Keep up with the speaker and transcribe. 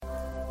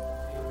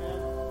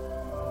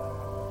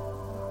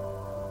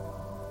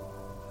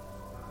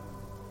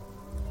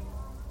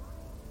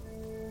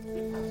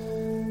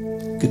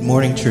Good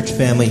morning, church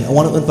family. I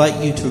want to invite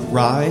you to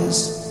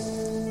rise.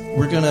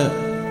 We're going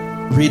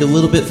to read a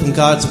little bit from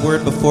God's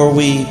Word before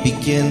we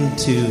begin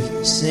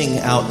to sing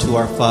out to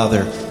our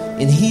Father.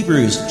 In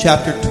Hebrews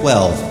chapter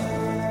 12,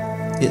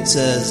 it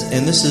says,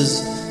 and this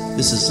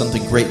is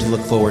something great to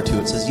look forward to.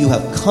 It says, "You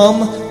have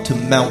come to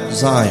Mount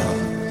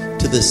Zion,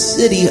 to the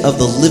city of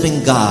the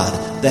living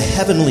God, the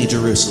heavenly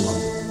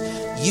Jerusalem.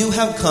 You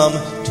have come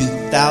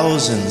to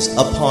thousands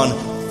upon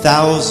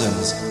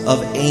thousands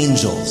of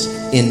angels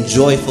in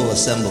joyful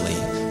assembly,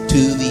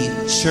 to the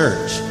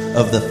church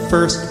of the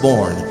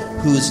firstborn,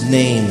 whose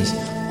names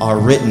are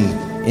written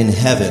in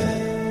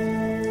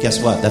heaven." Guess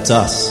what? That's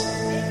us.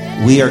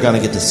 We are going to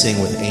get to sing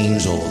with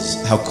angels.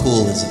 How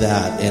cool is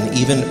that? And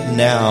even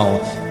now,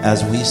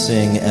 as we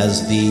sing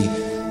as the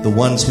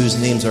ones whose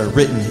names are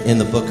written in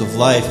the book of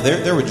life,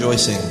 they're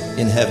rejoicing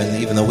in heaven,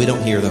 even though we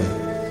don't hear them.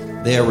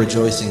 They are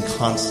rejoicing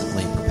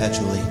constantly,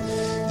 perpetually.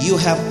 You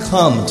have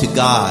come to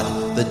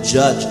God, the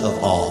judge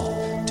of all,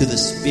 to the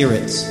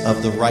spirits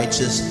of the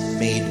righteous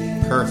made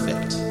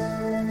perfect,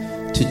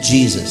 to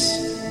Jesus,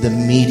 the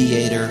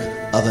mediator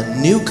of a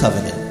new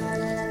covenant,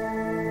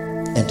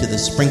 and to the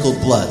sprinkled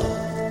blood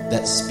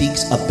that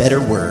speaks a better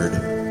word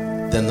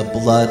than the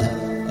blood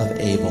of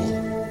Abel.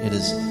 It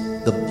is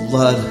the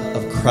blood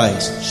of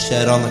Christ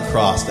shed on the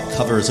cross that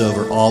covers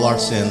over all our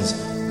sins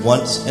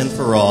once and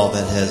for all,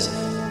 that has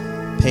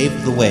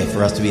paved the way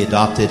for us to be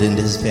adopted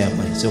into his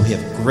family. So we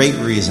have great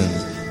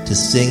reasons to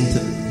sing to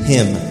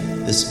him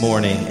this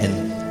morning,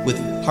 and with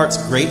hearts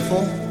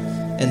grateful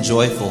and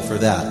joyful for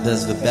that. That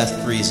is the best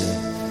reason.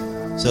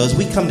 So as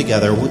we come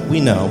together,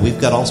 we know we've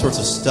got all sorts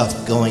of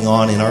stuff going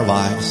on in our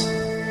lives,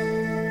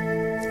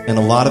 and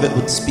a lot of it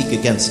would speak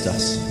against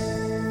us.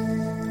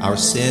 Our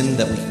sin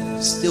that we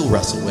still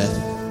wrestle with,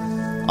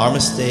 our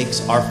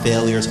mistakes, our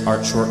failures,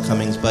 our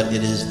shortcomings, but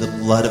it is the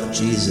blood of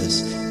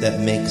Jesus that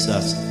makes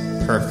us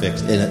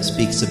perfect, and it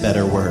speaks a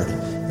better word.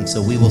 And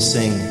so we will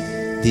sing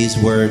these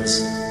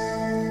words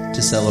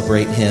to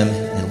celebrate him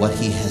and what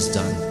he has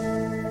done.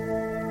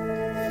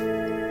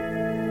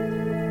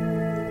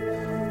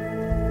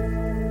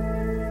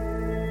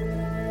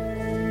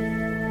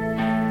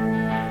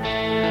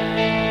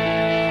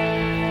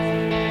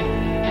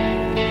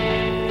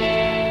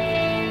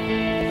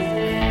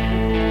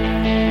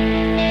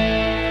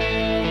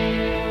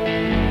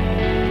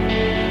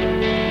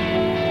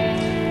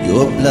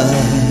 Your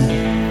blood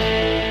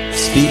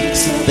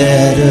speaks a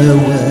better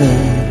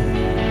word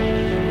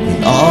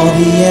than all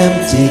the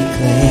empty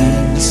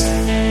claims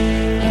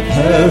I've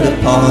heard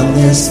upon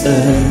this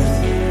earth.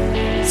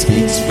 It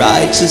speaks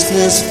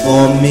righteousness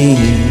for me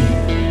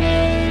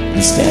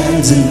and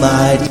stands in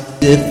my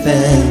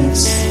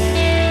defense.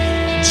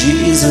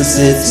 Jesus,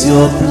 it's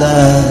your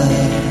blood.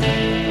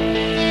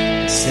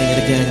 Sing it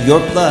again.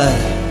 Your blood.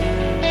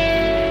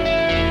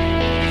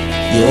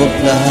 Your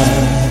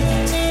blood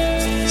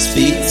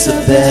speaks a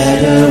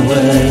better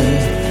word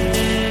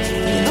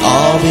than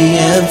all the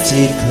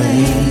empty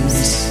claims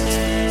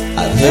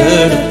I've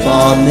heard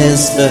upon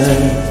this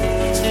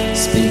earth.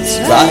 Speaks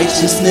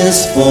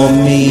righteousness for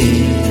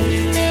me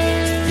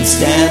and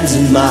stands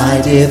in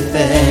my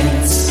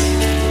defense.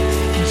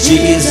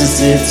 Jesus,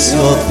 it's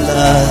your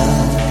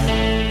blood.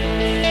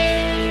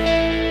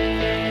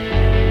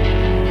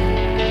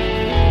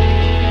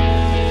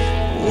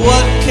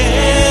 What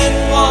can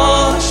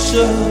wash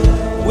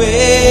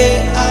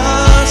away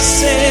our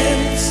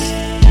sins?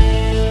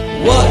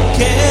 What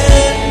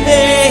can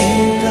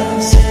make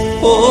us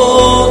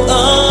whole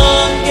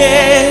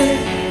again?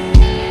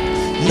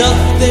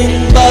 Nothing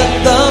but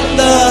the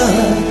blood,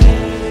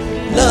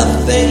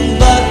 nothing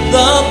but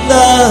the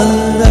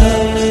blood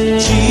of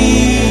Jesus.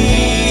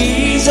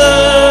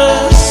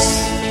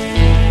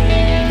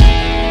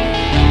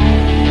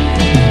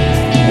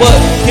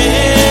 What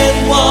can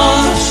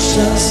wash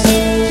us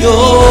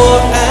pure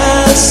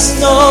as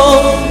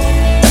snow?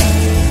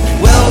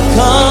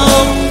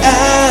 Welcome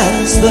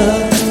as the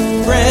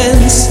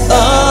friends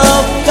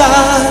of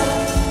God.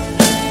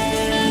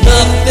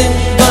 Nothing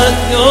but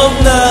your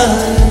blood,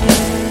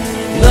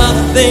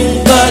 nothing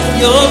but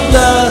your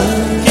blood,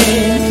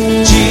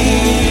 King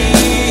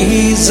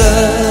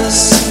Jesus.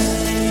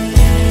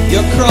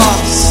 Your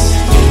cross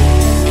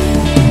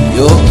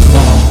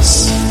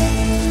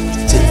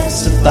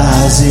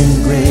testifies in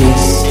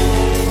grace,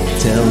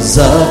 tells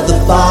of the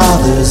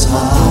Father's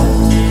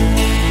heart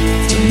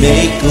to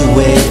make a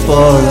way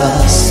for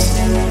us.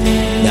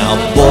 Now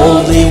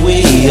boldly we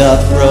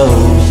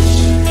approach,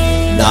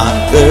 not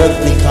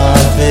earthly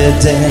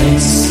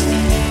confidence.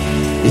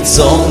 It's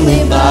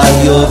only by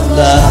your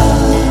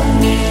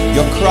blood.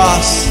 Your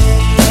cross.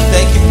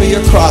 Thank you for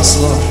your cross,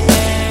 Lord.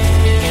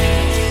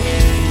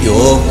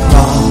 Your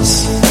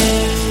cross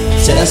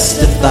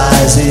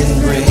testifies in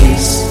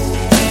grace,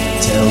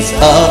 tells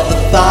of the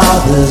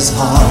Father's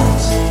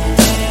heart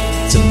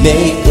to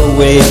make a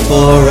way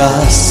for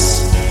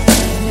us.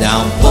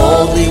 Now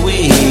boldly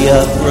we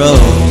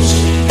approach,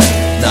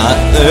 not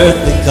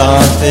earthly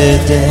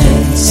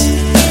confidence.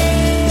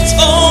 It's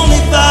only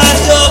by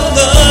your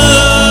blood.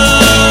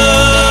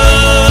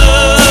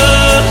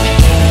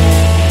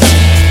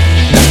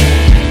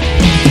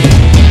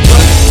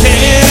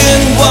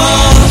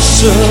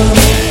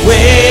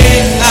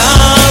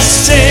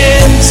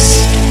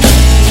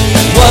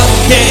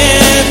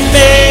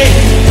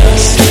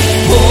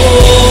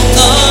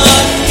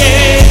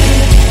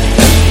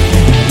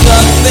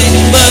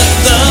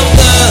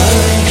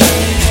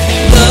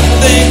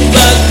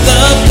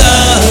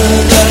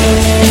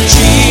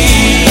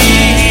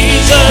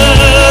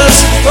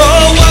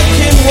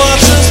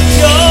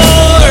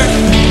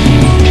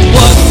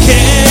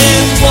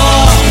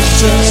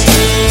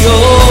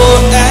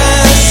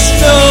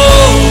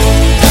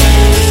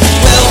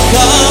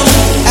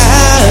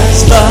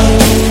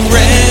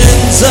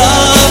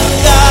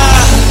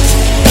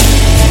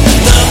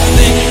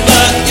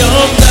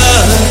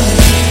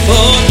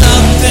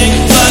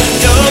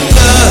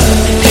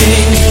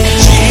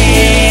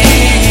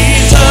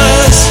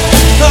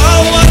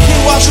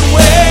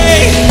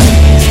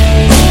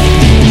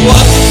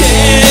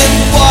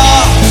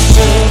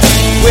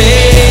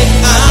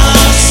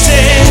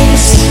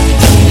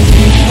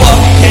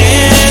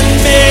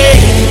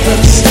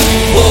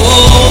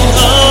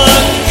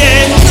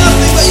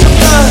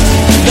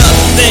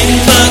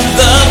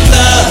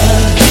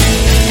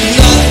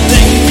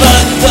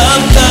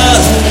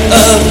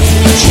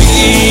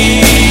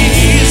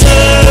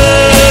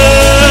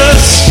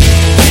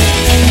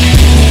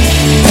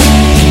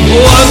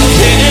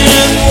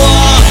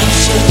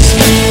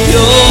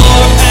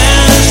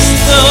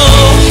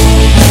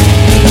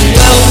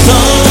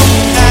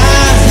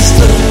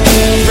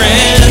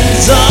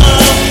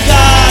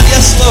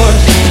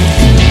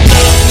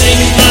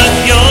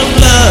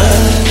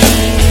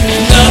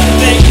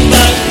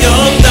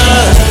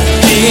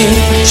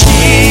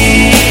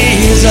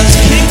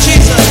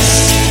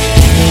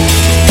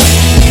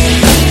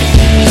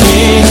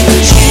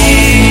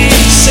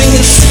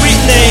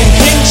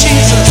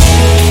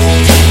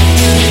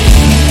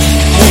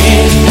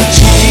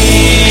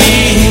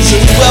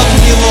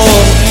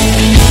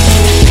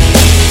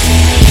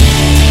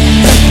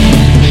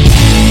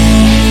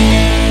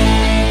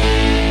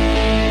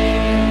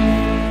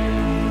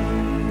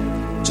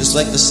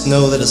 the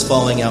snow that is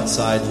falling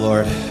outside,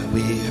 Lord.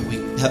 We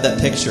have that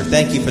picture.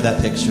 Thank you for that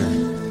picture.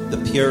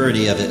 The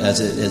purity of it as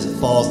it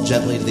falls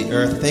gently to the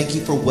earth. Thank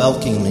you for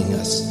welcoming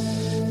us,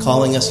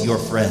 calling us your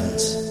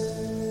friends.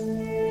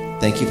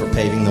 Thank you for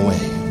paving the way.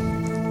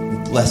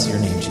 We bless your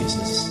name,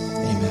 Jesus.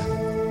 Amen.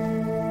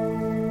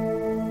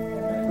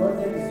 Go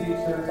ahead and take a seat,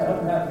 church. I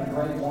hope you're having a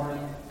great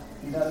morning.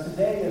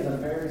 Today is a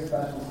very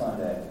special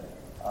Sunday.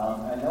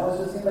 I know it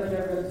just seems like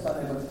every other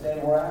Sunday, but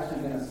today we're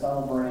actually going to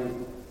celebrate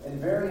in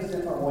various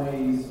different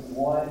ways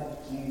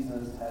what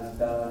Jesus has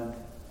done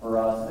for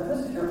us. And if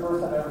this is your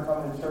first time ever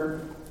coming to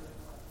church,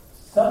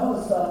 some of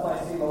the stuff might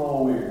seem a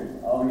little weird.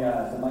 Oh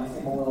yes, it might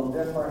seem a little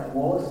different.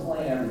 We'll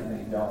explain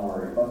everything, don't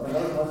worry. But for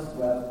those of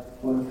us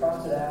who have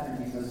trusted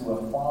after Jesus, who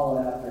have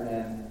followed after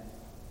him,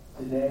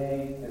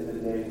 today is a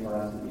day for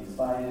us to be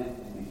excited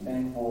and be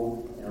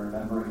thankful and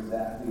remember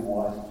exactly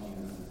what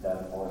Jesus has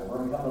done for us. We're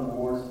going to come to the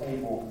Lord's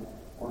table.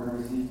 We're going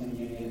to receive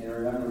communion and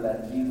remember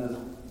that Jesus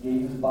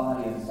gave his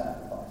body as a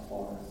sacrifice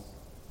for us.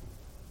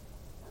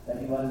 That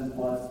he let his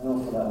blood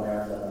spill so that way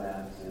ours doesn't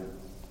have to.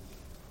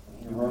 And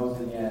he rose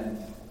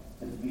again,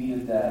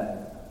 defeated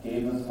death,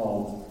 gave us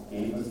hope,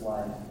 gave us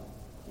life,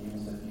 gave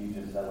us a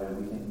future so that way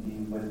we can be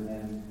with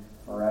him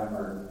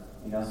forever.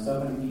 You know,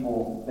 so many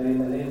people, they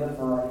live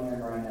for right here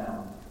and right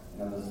now.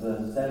 You know,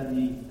 the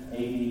 70,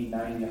 80,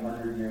 90,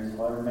 100 years,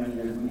 however many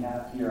years we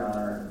have here on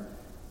earth.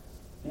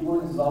 People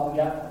think this is all we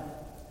got.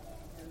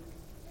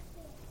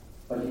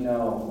 But you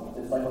know,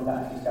 it's like what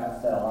Pastor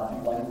Scott said, a lot of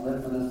people like to live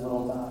for this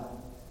little time.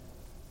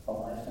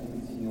 But life's going to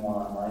continue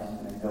on. Life's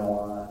going to go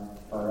on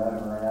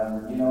forever and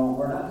ever. You know,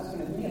 we're not just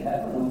going to be in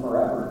heaven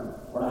forever.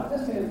 We're not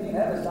just going to be in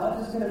heaven. It's not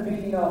just going to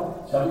be, you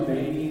know, chubby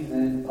babies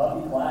and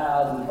puppy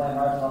clouds and playing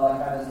harps and all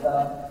that kind of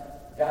stuff.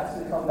 God's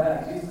going to come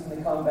back. Jesus is going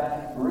to come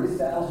back,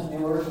 reestablish a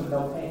new earth with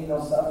no pain,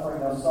 no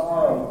suffering, no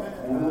sorrow.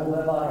 And we will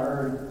live on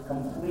earth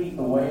complete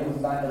the way it was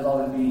designed as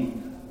always be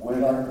with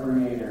our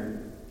Creator.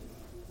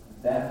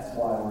 That's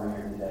why we're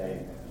here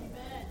today.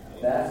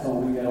 That's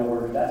what we get to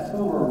worship. That's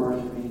who we're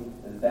worshiping.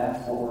 And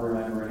that's what we're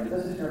remembering. If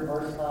this is your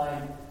first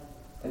time,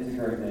 it's a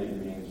great day to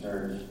be in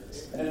church.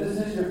 And if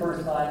this is your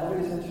first time, let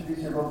me just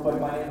introduce you real quick.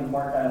 My name is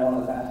Mark. I'm one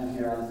of the pastors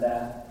here on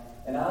staff.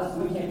 And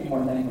honestly, we can't be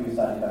more thankful you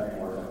decided to come here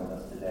and worship with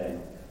us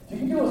today. If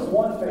you can do us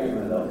one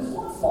favor, though, just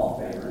one small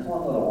favor, just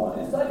one little one.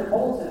 Inside your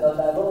bulletin,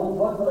 that little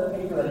booklet of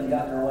paper that you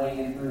got in your way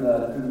in through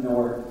the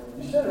door,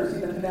 you should have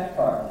received a Connect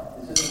card.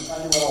 It's just a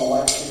tiny little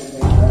white stick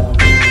of paper.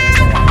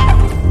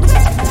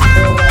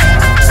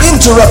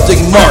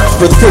 Interrupting Mark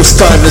for the first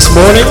time this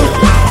morning,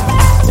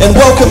 and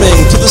welcoming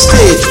to the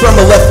stage from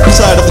the left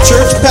side of the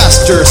church,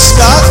 Pastor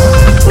Scott.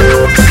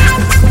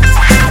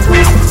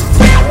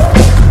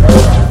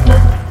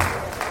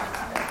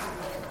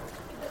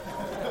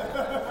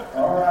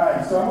 All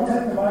right, so I'm going to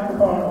take the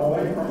microphone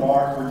away from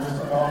Mark for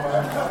just a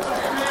moment.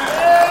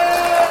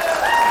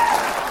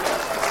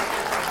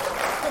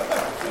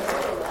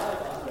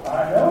 I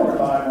know we're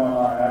live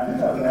online. I do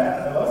know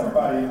that. Hello,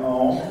 everybody at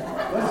home.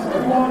 Listen,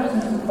 we wanted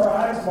to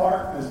surprise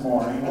Mark this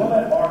morning. We'll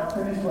let Mark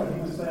finish what he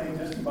was saying in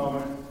just a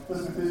moment.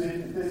 Listen,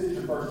 if this is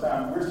your first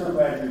time, we're so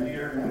glad you're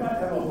here. And we like to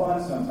have a little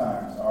fun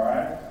sometimes, all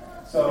right?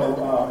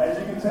 So, as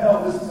you can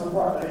tell, this is a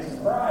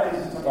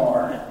surprise to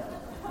Mark.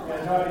 He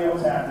has no idea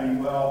what's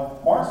happening.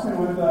 Well, Mark's been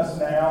with us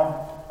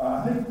now,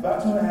 I think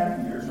about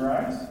 2.5 years,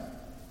 right?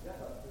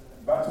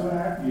 About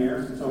 2.5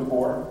 years and so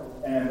forth.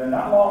 And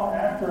not long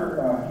after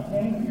he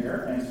came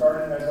here and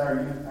started as our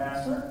youth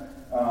pastor,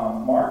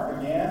 Mark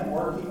began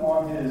working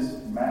on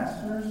his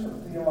Master's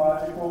of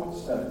Theological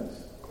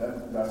Studies.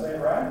 Did I say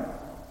it right?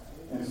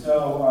 And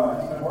so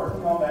he's been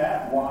working on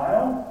that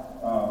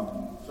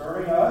while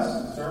serving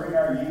us, serving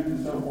our youth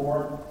and so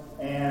forth.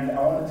 And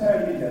I want to tell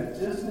you that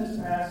just this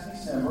past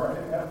December, I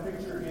think we have a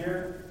picture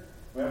here.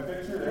 We have a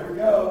picture. There we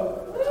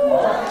go.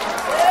 Mark.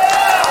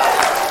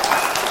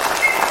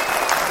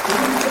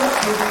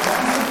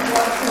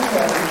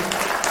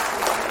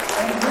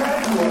 And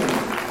graduated.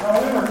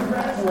 However, he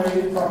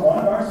graduated from one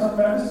of our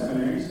Southern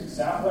seminaries,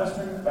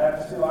 Southwestern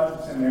Baptist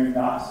Theological Seminary,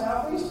 not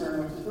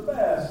Southeastern, which is the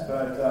best,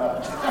 but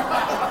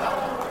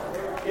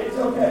it's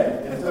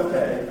okay. It's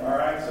okay. All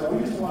right. So we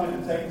just wanted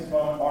to take this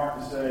moment, Mark,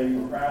 to say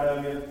we're proud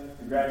of you.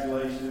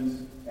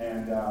 Congratulations,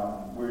 and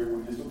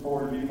we just look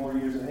forward to many more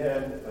years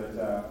ahead. But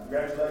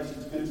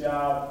congratulations, good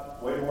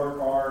job, way to work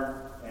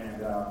hard,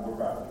 and we're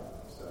proud of you.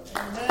 So.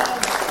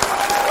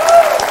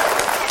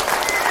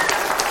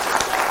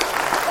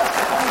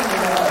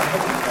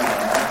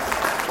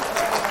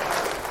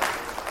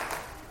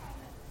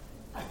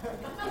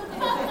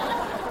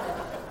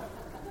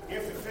 You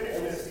have to finish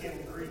this in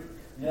Greek.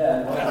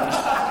 Yeah, well,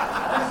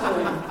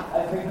 actually,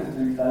 I think this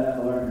Greek, I have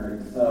to learn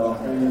Greek, so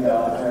there you go.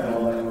 I'm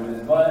terrible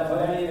languages, but I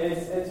mean,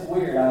 it's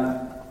weird. I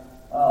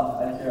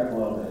tear up a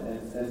little bit.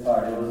 It's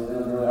hard. It was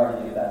really hard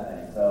to get that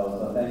thing.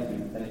 So thank you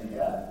for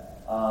that.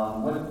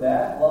 With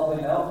that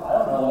lovely note, I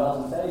don't know what else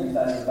to say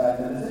besides the fact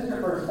that this is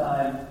your first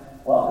time.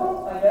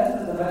 Welcome, I guess,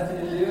 is the best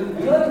thing to do.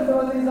 We like to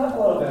throw things up a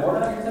little bit. We're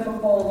not your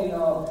typical,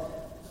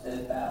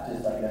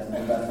 Baptist, I guess, is the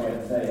best way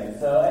to say it.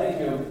 So,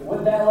 anywho, with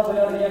with that, let me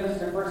know again, this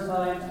is your first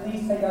time.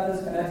 Please take out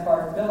this Connect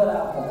card, fill it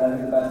out. That'll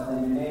be the best thing.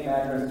 Your name,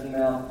 address,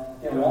 email.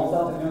 Yeah, we won't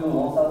sell it to Google, we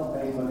won't sell it to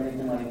Facebook,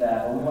 anything like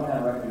that. But we want to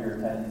have a record of your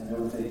attendance. We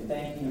want to say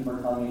thank you for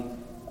coming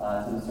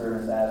to the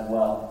service as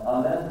well.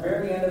 Then at the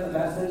very end of the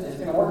message, it's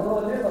going to work a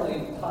little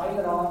differently. Tithe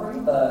and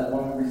offering,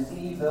 when we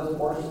receive those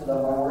portions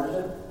of our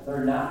worship,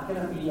 they're not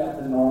going to be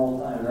at the normal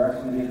time. They're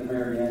actually going to be at the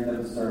very end of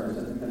the service,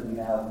 just because we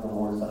have the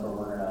Lord's Supper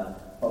we're going to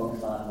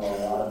focus on for a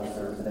lot of the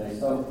service today.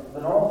 So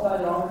the normal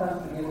tithe and offering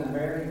comes to be at the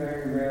very,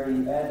 very, very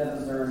end of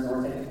the service, and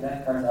we're taking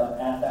Connect cards up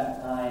at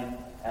that time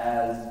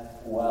as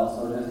well.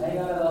 So just hang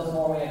on to those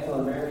for me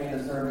until the very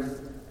end of service,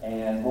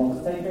 and we'll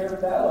just take care of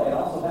it that way. And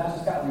also,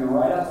 Pastor Scott will be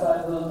right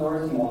outside of those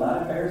doors. He will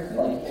not embarrass you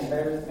like he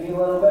embarrassed me a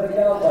little bit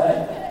ago, but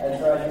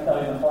that's right. You can tell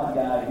he's a fun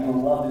guy. He would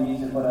love to meet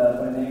you, put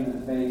a name to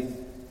the face,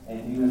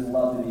 and he would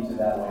love to meet you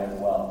that way as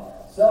well.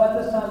 So at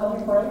this time, let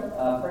me pray.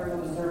 Pray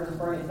for the service.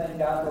 Pray and thank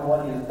God for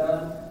what He has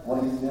done,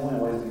 what He's doing, and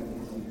what He's going to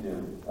continue to do.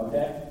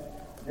 Okay?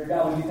 Dear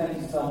God, we thank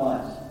you so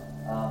much.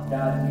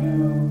 God,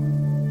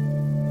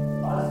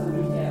 honestly,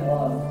 we can't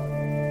love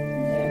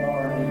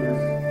our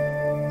neighbors.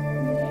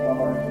 We can't love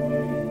our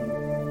community.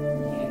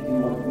 We can't do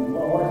what you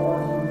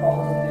call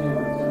us to do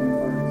until we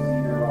first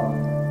receive your love.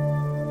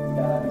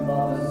 God, you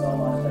love us so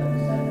much that you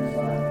sent your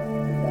Son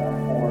to die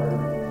for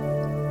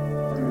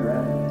your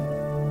enemy,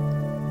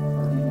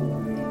 for people who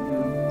hate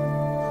you,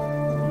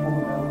 for people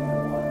who know you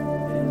want you,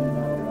 and you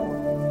know you want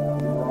you. God,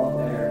 we were all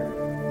there.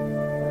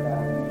 But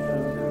God, you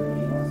chose to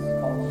redeem us,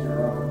 call us your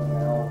own.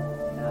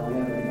 Now we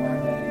have a new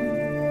identity.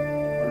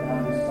 We're now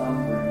your sons,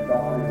 we're your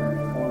daughters, we're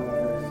your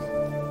co-workers.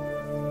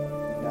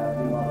 God,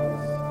 you love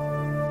us.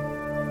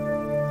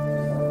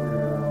 Just like we're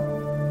your own.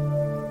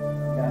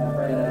 God, I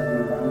pray that as we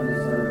remember the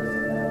service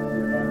and as we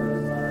remember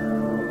this time,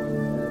 remember what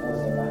Jesus did for us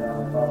by now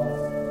on the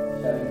cross,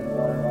 shedding His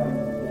blood and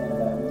rising again,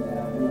 that we can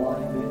have new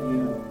life in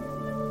you.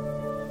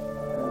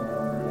 I don't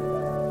never forget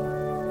that.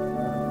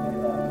 Never forget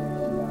that as we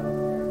choose out of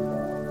the years ago.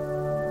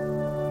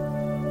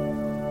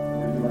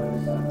 May you let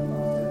your Son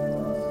come sit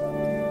for us.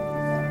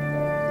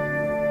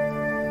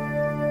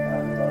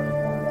 God, we love you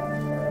for that.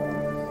 We pray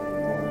over this day,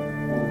 Lord.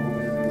 We'll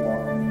just be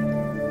walking in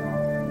your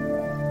arms.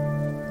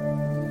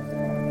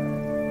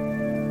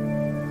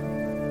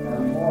 Now,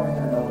 before I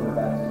turn it over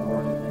back to the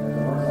worship team, there's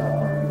a verse I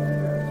want to read in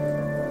there.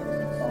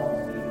 It's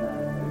Psalms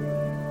 89:15.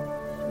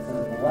 It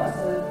says,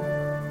 "Blessed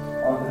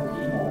are the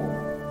people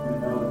who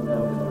know the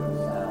noise of the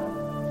sound.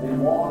 They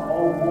walk, O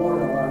Lord,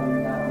 around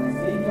your countenance.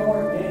 In your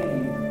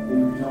name they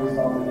rejoice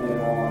all the day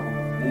long.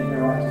 And in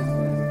your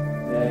righteousness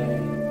they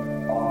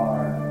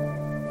are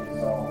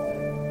exalted."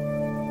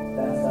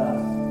 That's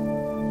us.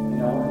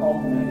 We're called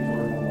to make a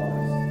joyful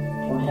noise.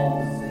 We're called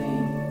to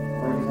sing,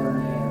 raise our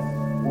hands,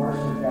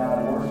 worship God,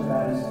 worship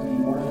at His feet,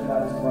 worship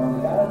at His throne. The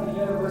God of the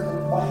universe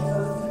invites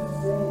us to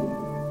sing,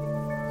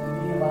 to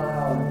be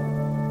loud,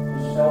 to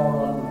show our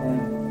love to Him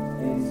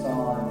in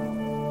song,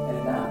 and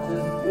not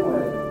just do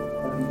it,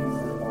 but to use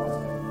His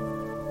blessing.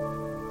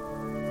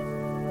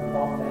 We're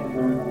called to make a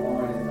joyful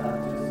noise, not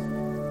just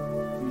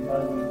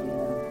because we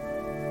can,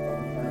 or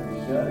because we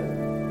should,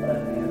 but at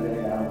the end of the day,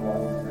 God will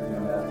bless us for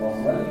doing that as well.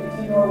 So let me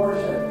continue our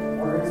worship.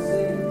 We're going to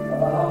sing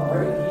about how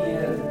great He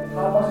is,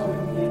 how much we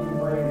can give Him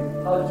praise,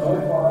 how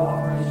joyful our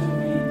offering should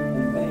be,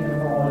 and thank Him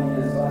for what He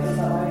is. So at this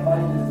time, I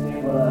invite you to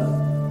stand with us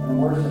and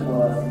worship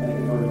with us and make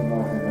a joyful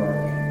noise in your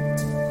King.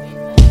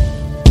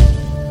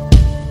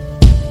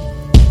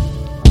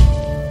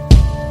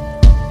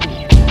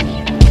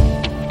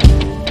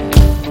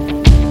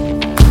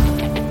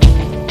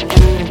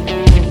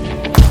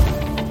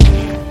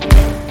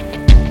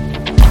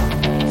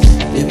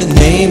 In the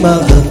name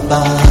of the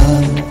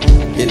Father,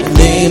 in the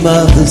name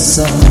of the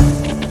Son,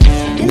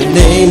 in the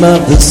name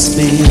of the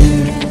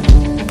Spirit,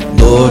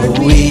 Lord,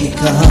 we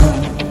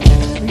come,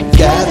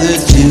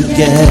 gathered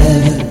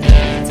together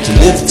to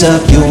lift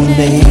up your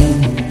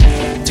name,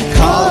 to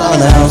call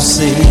on our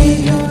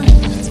Savior,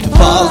 to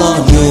fall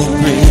on your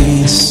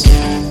grace.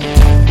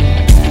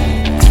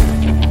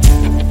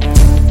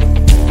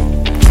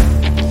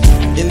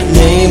 In the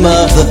name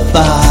of the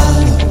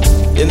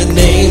Father, in the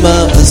name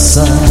of the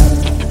Son,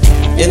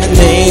 in the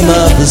name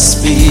of the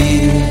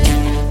Spirit,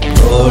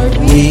 Lord,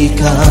 we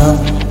come,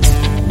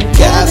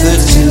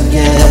 gathered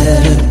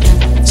together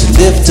to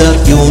lift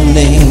up your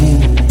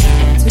name,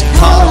 to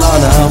call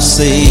on our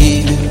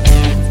Savior,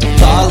 to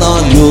call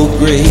on your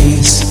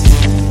grace.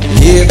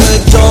 Hear the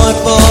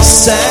joyful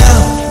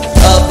sound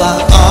of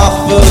our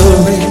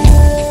offering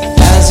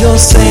as your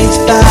saints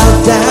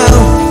bow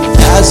down,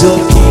 as your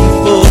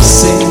people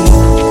sing.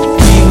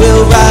 We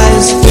will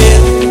rise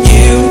with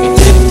you,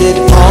 lifted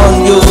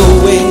on your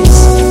wings.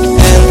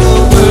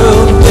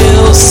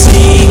 We'll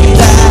see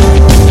that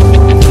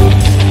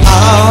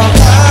our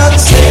God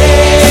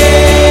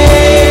saves,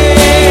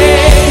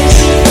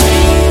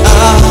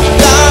 our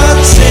God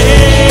saves.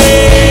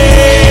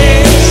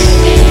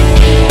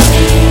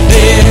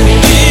 There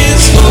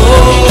is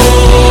hope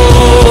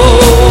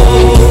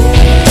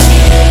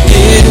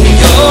in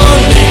your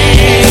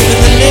name, in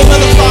the name of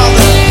the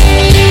Father,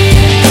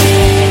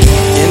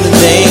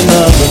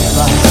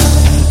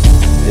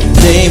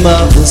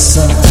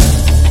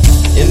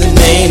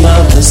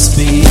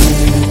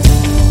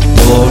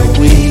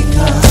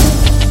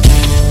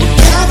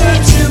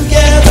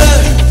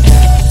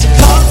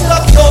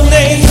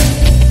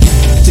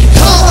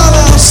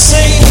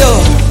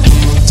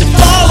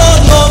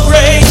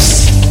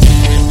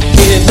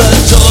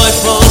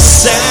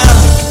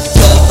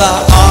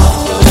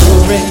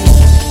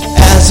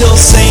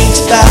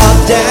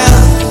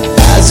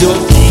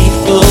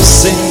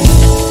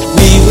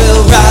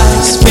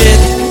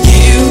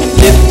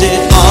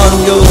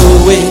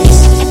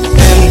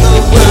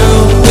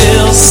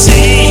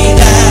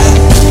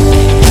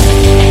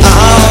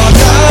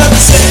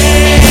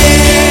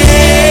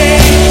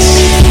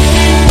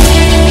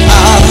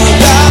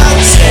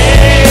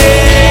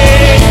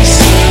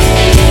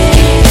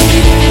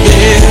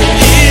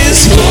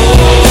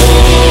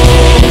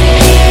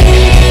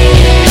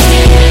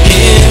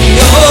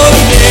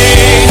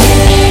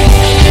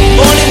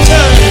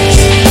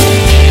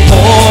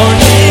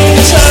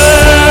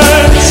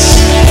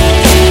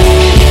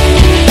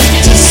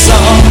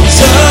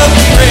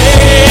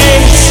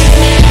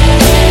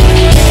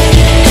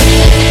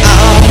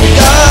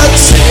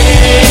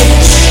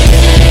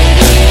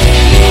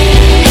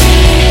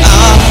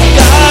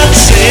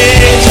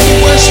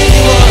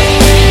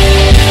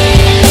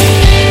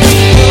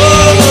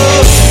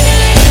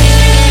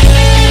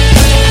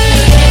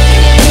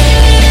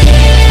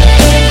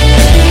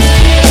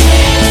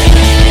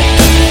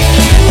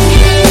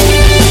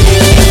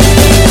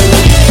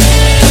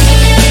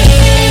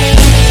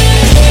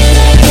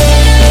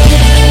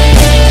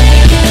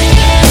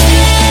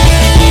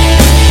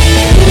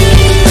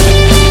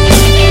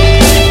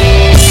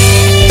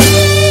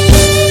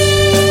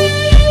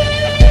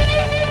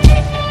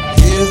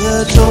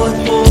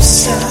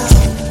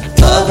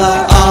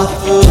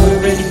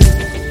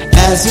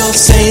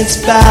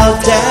 heads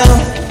bowed down.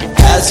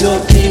 As your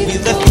king we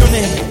lift your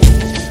name.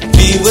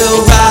 We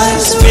will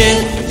rise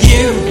with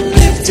you,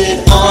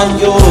 lifted on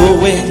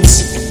your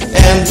wings.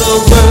 And the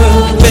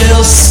world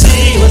will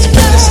see what's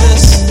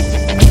precious.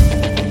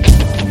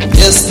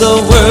 Yes, the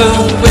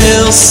world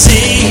will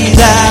see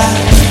that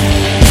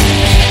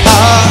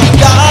our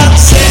God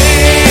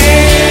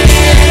saves.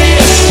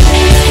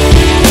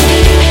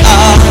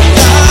 Our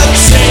God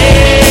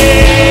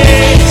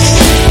saves.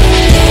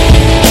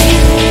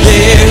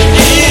 There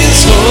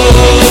is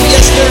hope,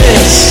 yes there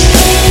is,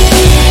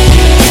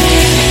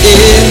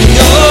 in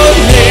your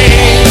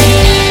name.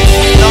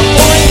 Now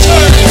morning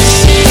turns,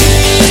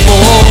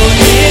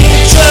 morning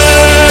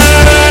turns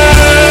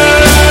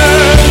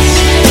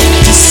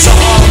to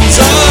songs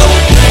of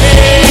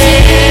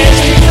praise.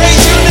 We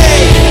praise your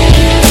name.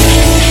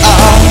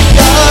 Our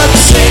God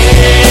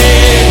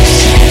saves.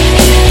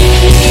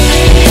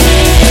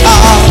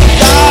 Our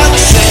God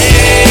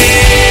saves.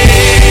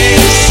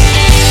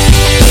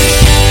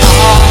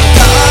 Our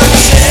God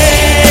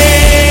saves.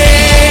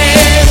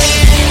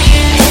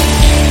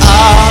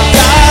 Our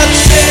God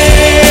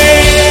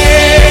saves.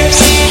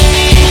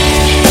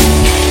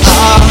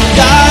 Our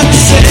God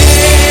saves.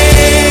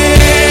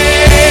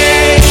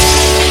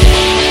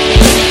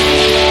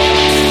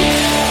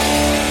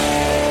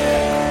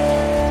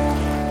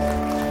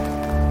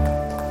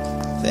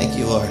 Thank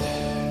you, Lord.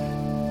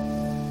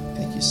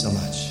 Thank you so much.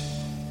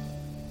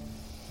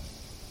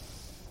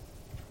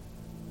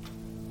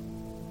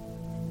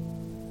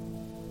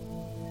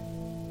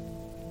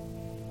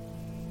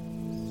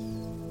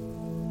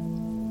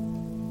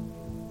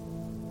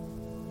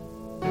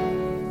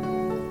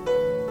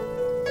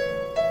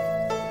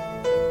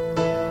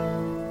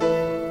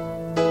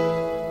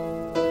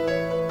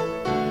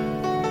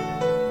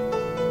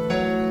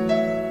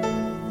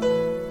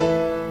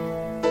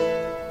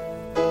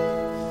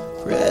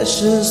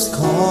 Precious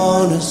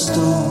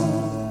cornerstone,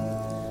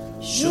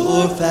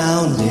 sure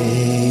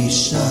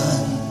foundation,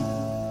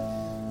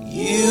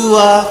 you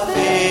are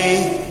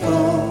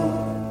faithful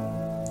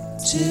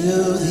to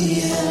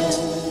the end.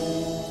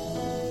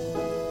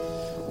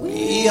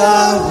 We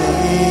are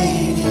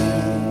waiting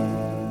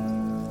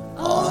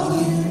on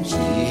you,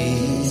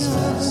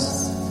 Jesus.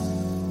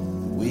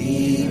 We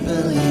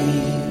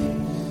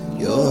believe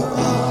you're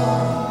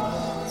all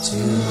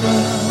to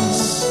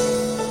us.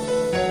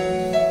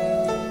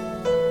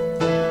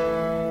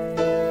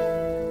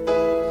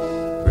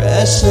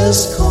 Precious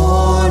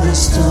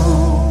cornerstone,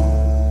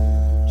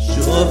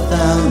 sure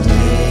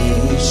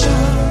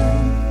foundation,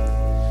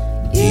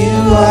 you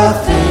are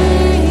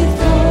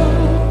faithful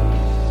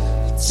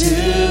to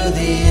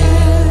the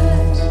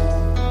end.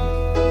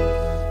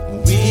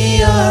 We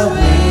are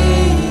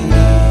waiting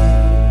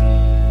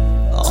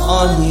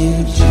on you,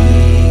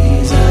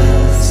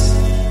 Jesus.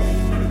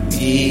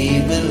 We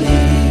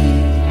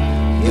believe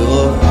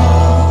you're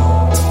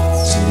all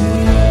to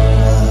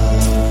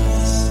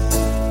us.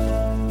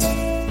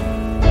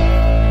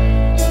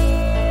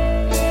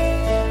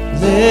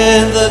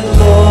 Let the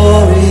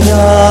glory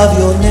of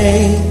your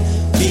name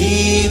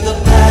be the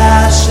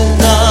passion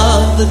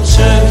of the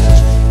church.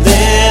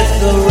 Let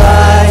the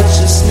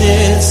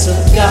righteousness of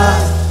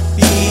God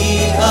be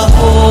a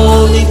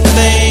holy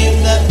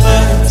flame that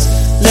burns.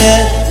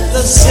 Let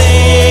the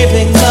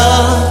saving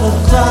love of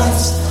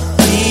Christ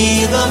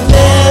be the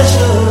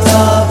measure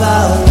of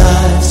our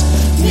lives.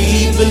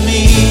 We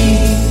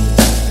believe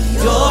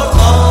you're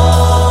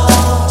all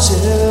to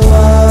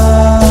us.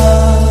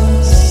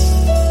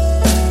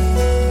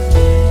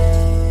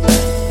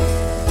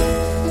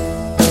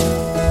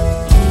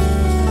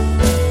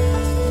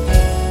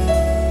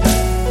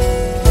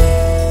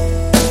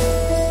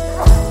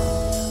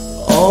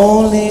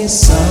 Only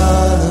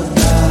Son of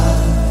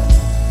God,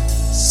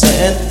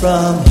 sent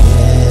from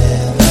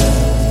heaven,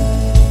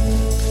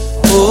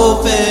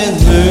 hope and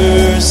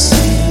mercy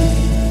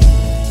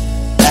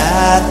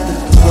at the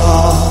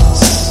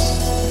cross.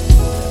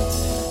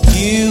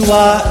 You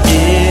are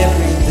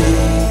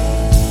everything.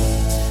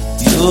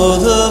 You're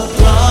the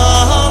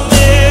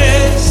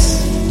promise.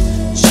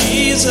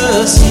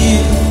 Jesus,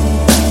 you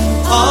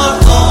are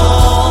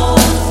all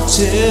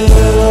to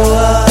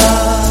us.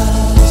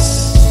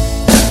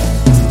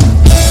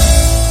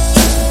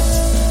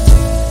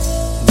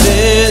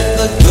 Let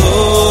the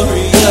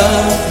glory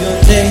of your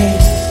name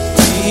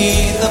be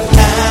the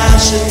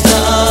passion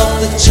of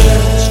the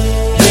church.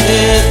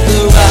 Let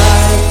the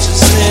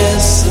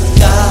righteousness of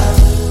God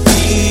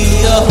be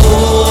a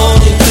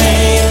holy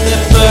flame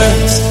that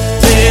burns.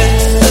 Let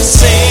the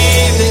same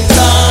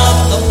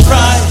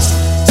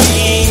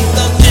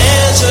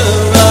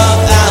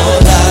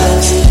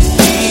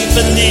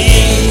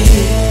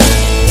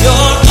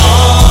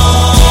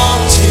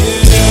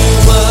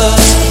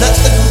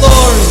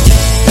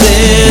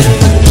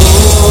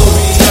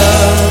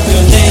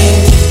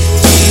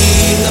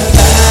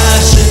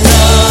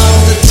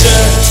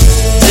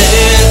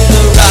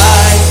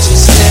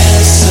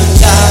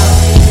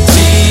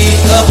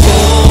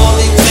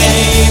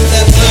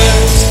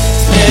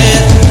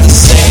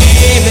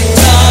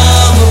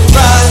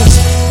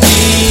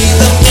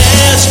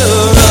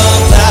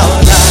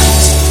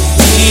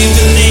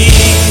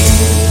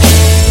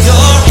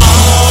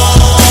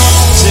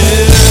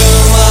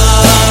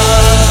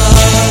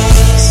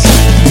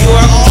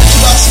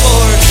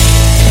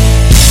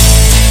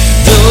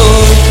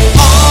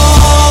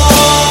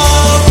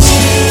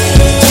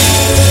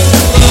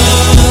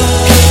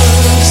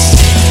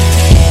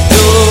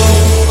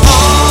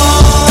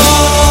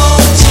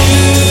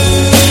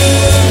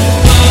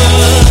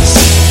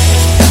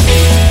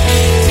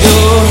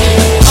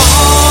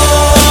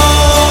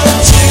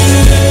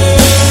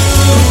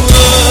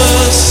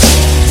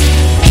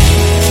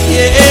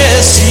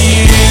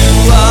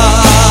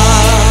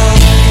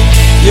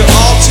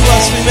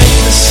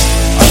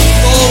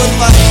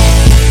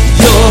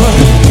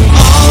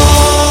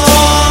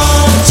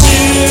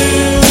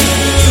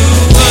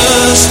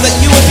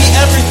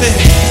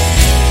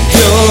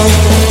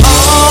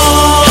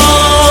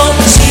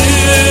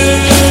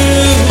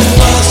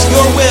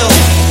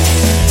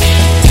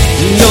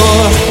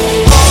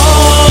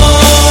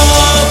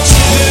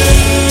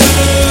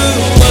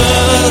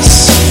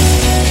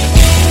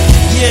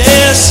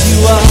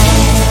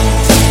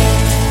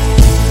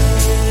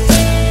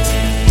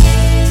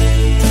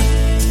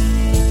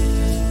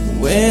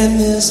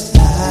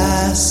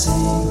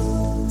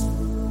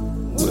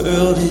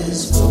world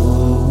is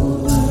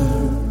over,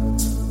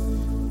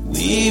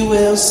 we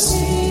will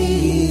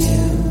see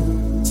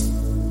you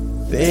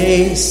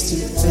face to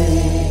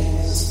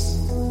face,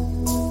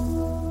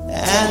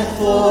 and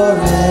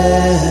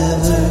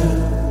forever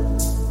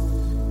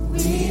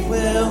we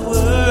will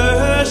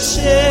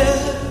worship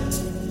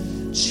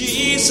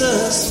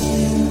Jesus.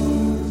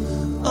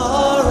 You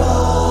are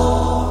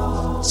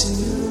all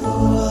to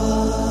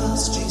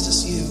us.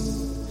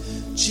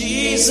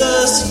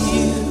 Jesus,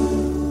 you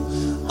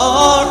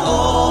are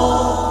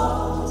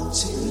all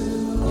to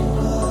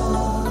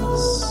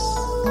us.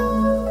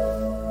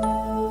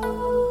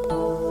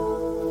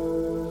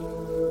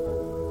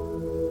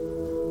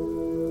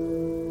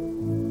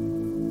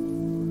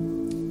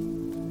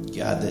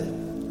 God,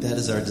 that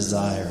is our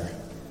desire,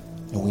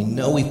 and we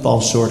know we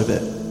fall short of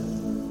it.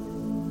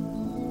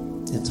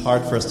 It's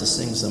hard for us to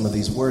sing some of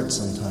these words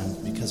sometimes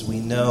because we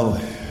know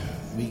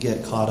we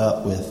get caught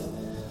up with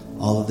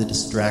all of the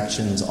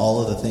distractions,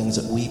 all of the things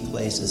that we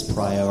place as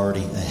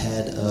priority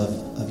ahead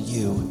of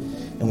you.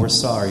 And we're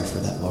sorry for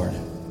that, Lord.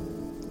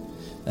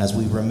 As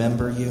we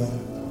remember you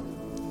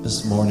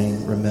this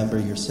morning, remember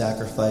your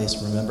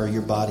sacrifice, remember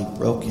your body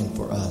broken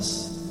for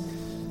us.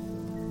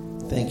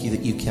 Thank you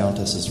that you count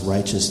us as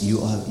righteous.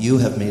 You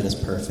have made us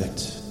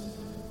perfect.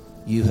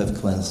 You have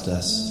cleansed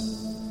us.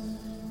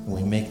 And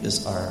we make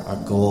this our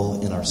goal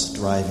in our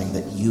striving,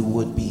 that you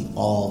would be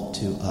all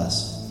to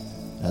us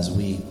as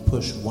we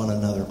push one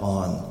another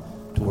on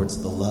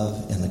towards the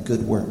love and the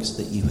good works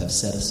that you have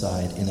set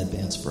aside in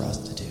advance for us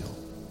to do.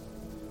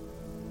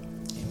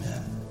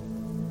 Amen.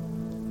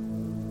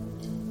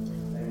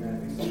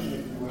 Amen. Be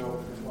seated, if you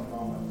will, for just one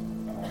moment.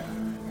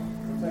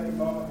 We'll take a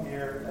moment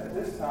here at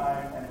this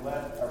time and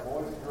let our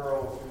boys and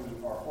girls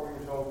who are 4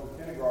 years old for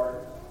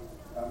kindergarten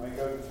may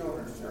go to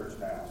children's church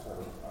now. So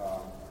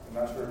I'm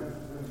not sure who's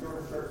in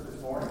children's church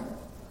this morning.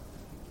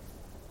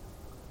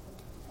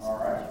 All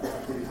right. I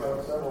see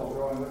several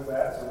going with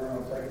that, so we're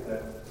going to take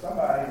that.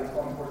 Somebody that's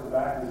going towards the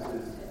back is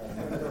in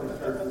the children's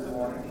church this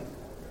morning.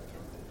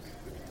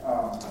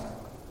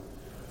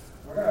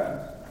 We're going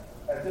to,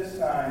 at this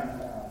time,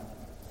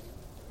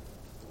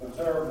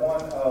 observe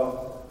one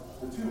of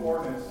the two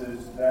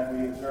ordinances that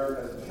we observe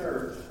as a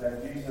church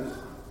that Jesus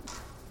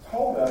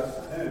told us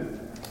to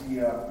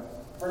do.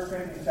 1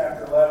 Corinthians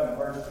chapter 11,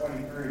 verse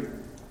 23.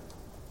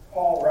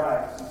 Paul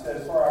writes, he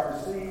says, "For I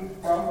received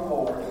from the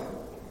Lord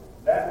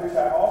that which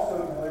I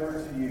also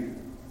delivered to you,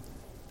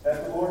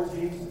 that the Lord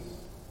Jesus,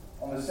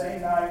 on the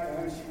same night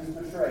in which he was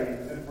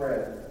betrayed, took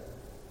bread.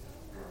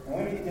 And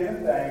when he had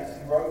given thanks,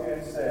 he broke it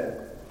and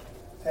said,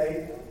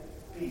 'Take,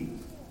 eat.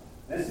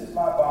 This is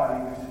my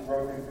body which is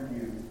broken for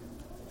you.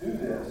 Do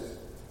this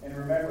in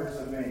remembrance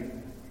of me.'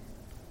 In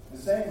the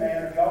same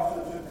manner, he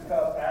also took the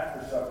cup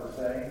after supper,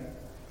 saying,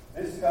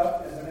 'This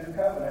cup is the new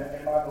covenant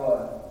in my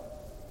blood.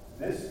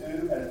 This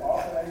do as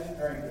often as you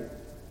drink it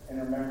in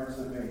remembrance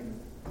of me.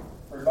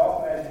 For as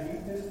often as you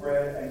eat this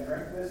bread and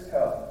drink this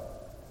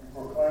cup, you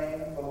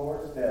proclaim the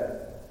Lord's death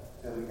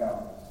till he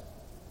comes.'"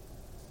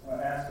 I'm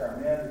going to ask our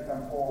men to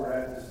come forward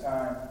at this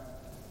time.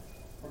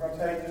 We're going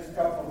to take just a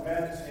couple of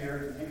minutes here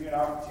to give you an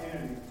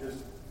opportunity just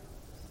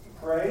to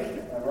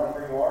pray, right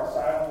where you are,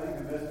 silently,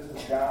 the business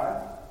of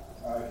God.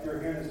 If you're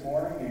here this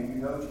morning and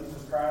you know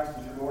Jesus Christ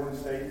as your Lord and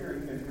Savior,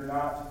 even if you're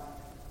not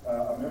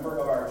a member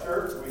of our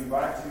church, we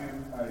invite you,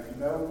 if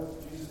you know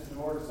Jesus as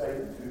your Lord and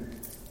Savior,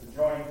 to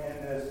join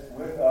in this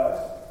with us.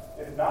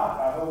 If not,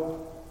 I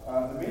hope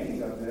the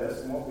meaning of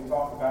this and what we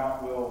talk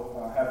about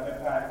will have an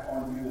impact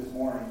on you this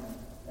morning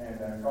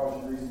and cause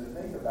you reason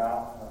to think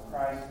about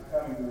Christ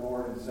becoming your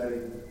Lord and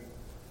Savior.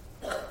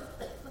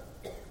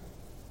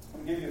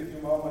 I'll give you a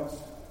few moments.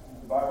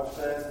 The Bible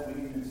says that we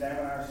need to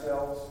examine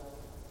ourselves.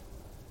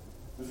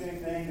 If there's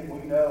anything that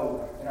we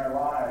know in our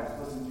lives,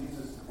 listen,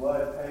 Jesus'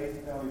 blood paid the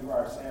penalty for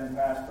our sin,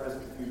 past,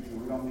 present, future.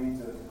 We don't need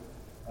to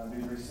be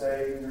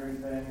resaved or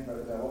anything,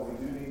 but what we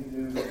do need to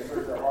do is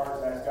search our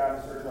hearts, ask God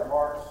to search our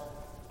hearts,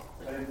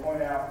 maybe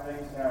point out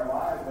things in our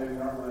lives maybe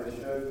aren't where they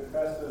should,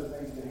 confess those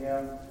things to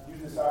Him,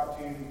 use this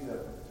opportunity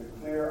to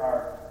clear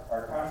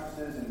our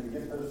consciences and to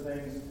get those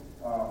things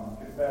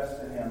confessed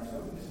to Him. So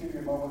let me just give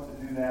you a moment to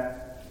do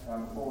that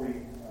before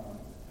we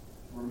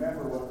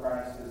remember what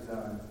Christ has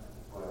done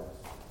for us.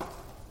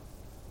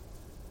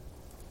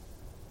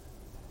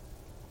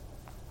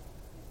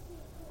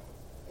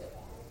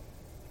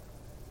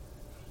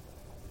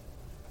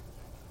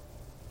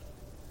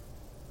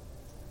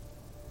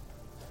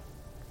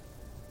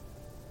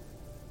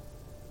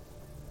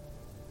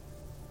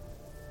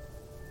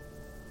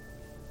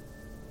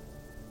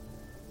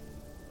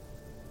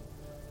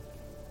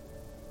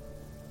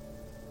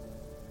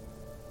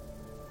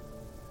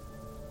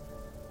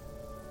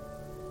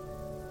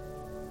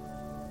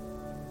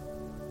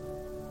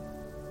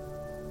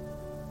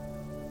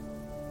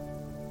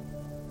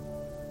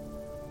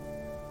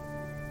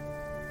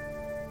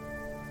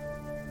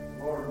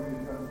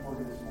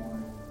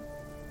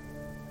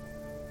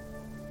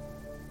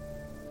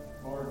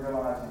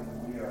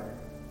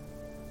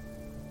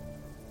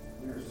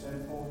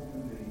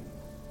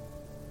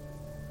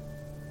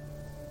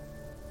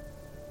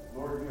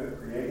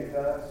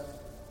 us.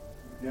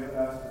 You've given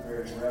us the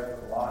very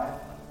breath of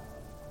life.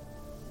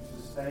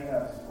 You sustain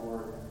us,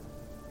 Lord,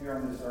 here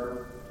on this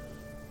earth.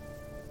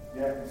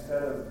 Yet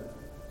instead of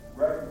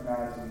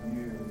recognizing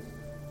you as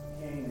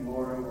King and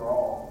Lord over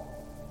all,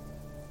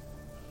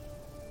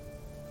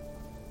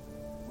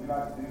 we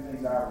like to do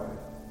things our way.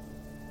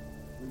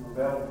 We've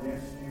rebelled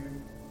against you.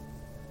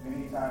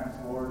 Many times,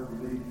 Lord,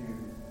 we leave you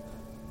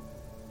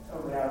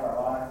totally out of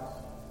our lives.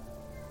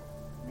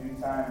 Many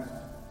times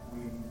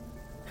we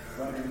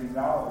don't even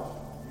acknowledge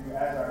you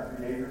as our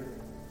Creator,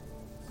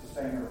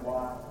 Sustainer of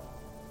life,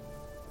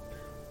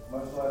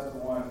 much less the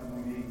one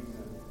we need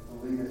to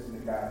lead us and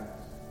to guide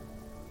us.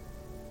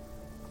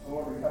 So,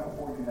 Lord, we come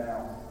before you now,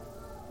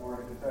 Lord,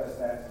 and confess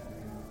that to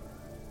you.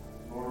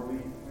 Lord,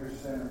 we're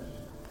sinners.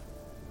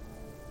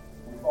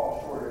 We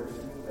fall short every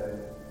single day.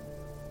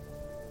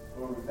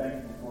 Lord, we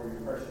thank you for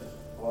your precious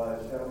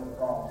blood shed on the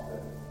cross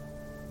that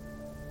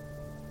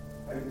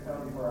paid the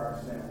penalty for our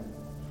sin.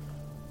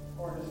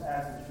 Lord, just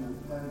ask that you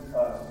would cleanse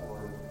us,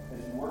 Lord, as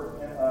you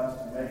work in us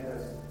to make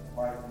us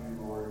like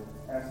you, Lord.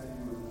 Ask that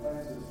you would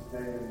cleanse us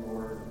daily,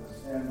 Lord, of the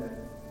sin that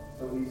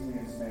so easily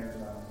ensnares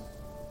us.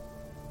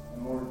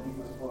 And Lord,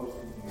 keep us close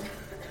to you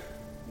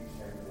each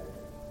and every day.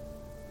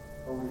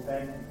 Lord, we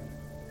thank you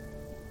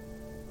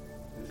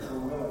that you are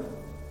willing,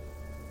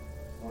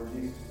 Lord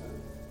Jesus,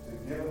 to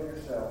give of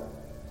yourself,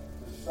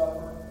 to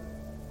suffer,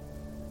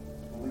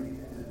 to bleed,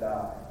 and to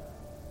die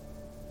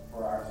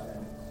for our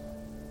sins.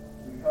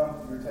 We come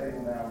to your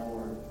table now,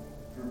 Lord,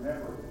 to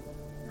remember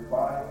your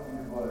body and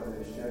your blood that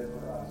is shed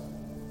for us.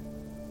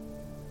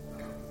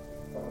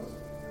 Help us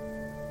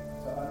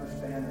to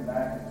understand the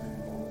magnitude,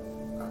 Lord,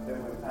 that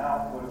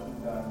without what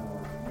you've done,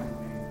 Lord, we would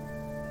be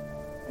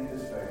in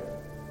despair.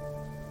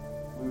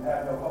 We would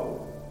have no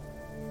hope.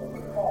 But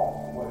because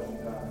of what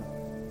you've done,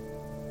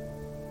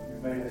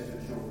 you've made us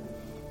your children.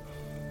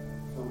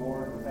 So,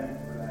 Lord, we thank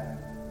you for that.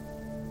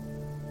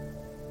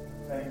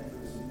 Thank you for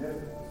the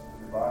significance of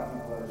your body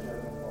and blood shed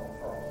on the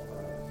cross for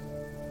us.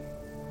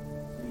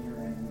 In your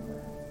name we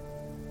pray.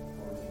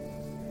 Lord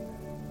Jesus,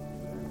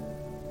 amen.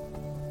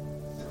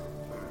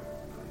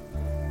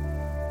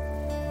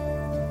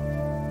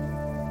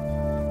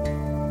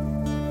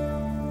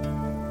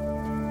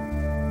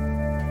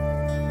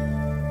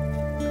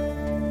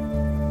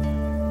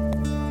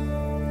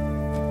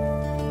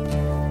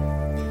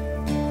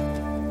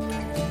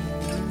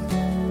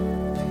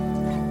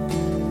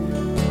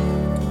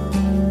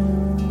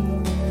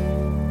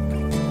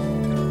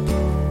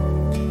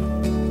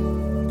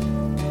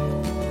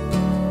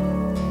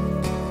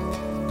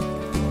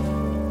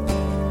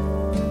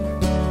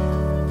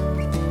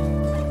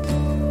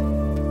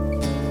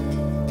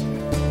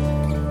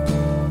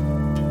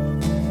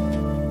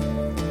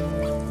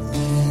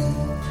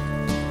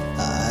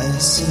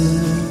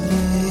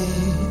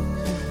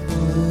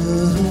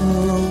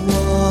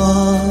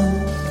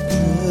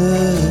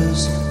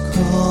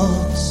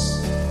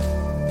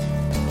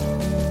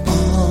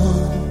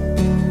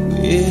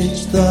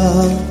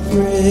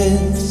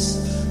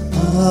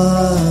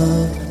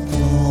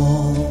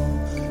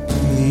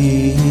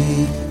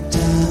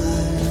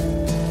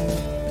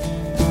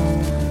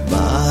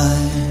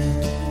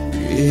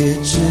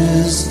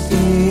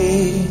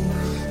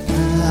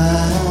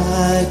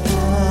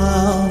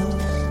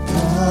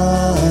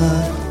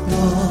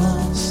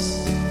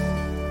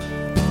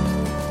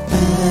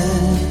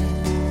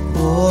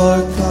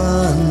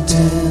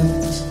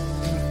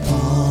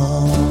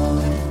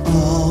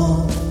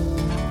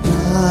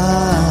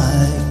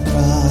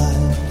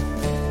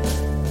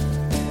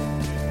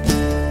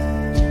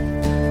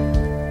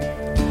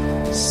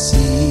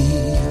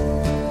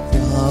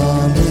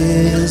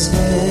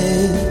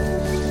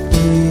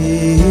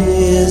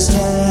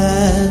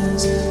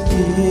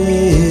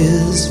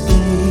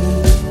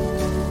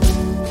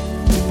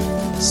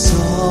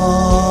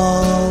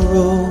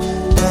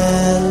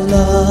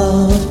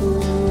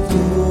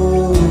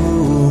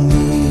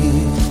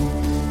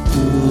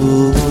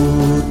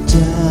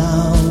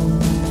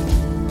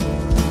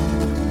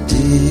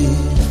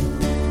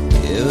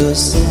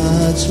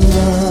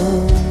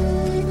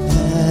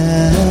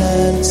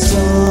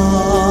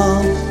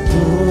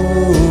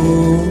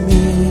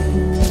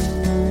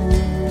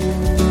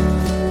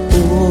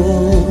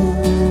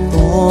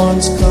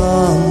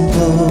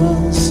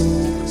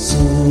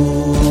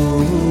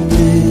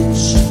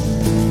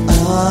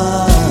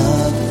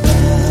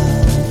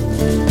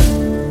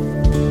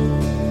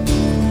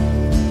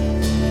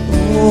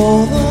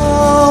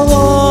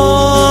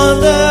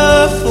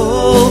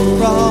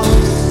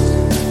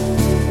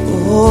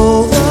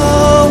 Oh,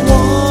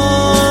 the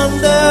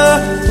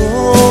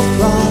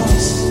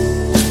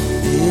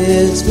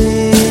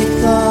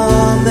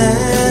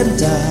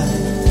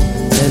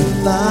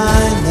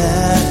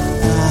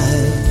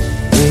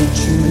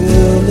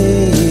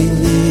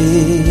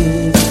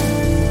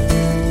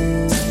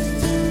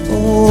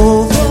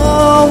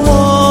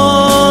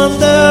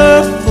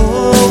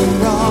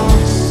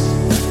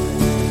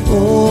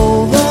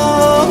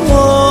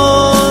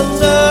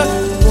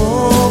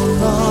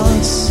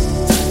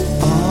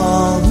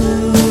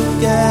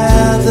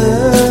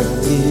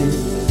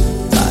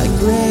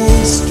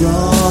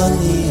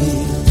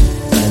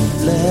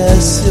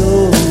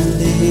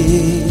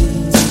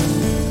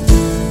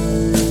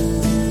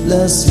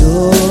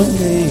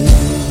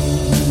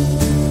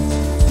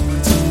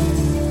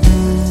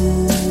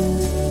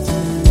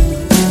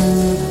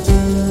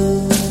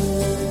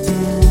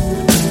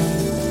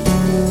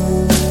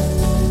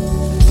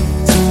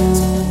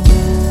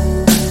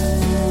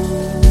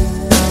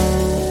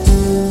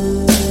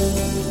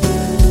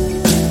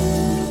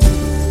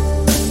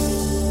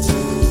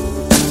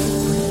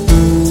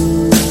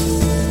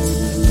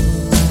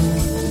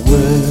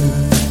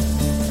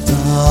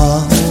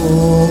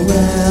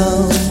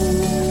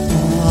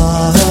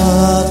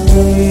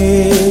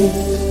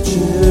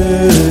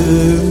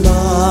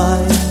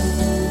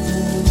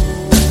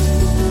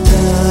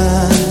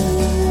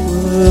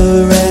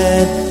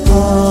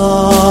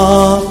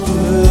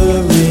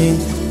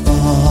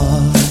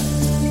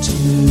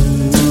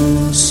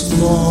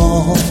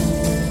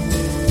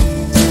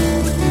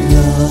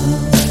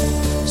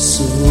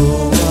so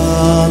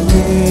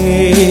amazing,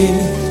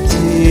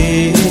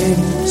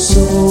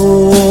 so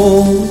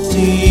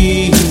divine,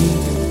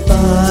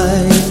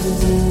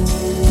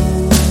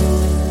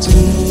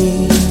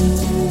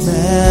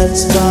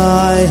 demands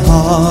my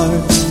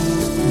heart,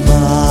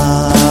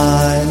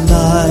 my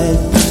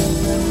life,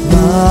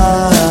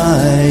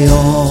 my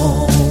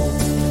all.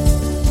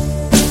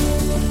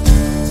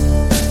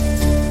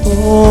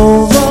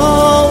 Oh, the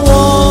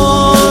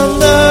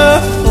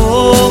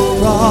wonderful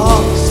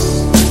cross,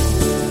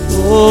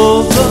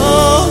 oh, the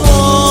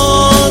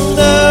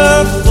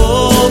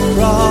wonderful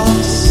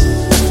cross,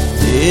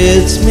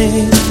 bids me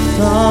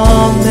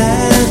come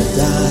and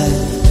die,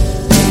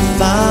 and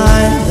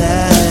find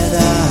that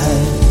I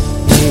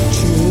may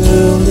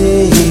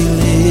truly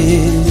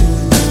live.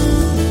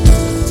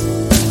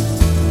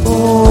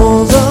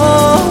 Oh, the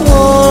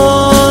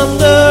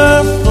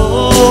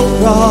wonderful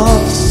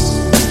cross,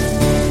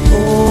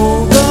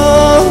 oh, the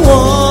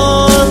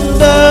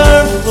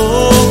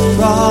wonderful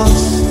cross,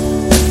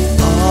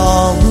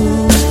 all who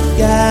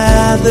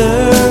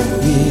gather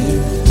here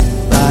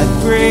by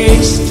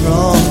grace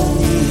draw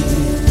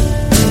near,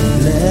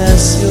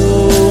 bless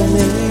your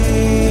name.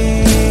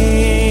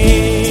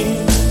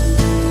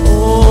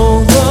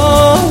 Oh, the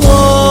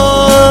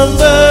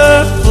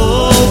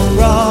wonderful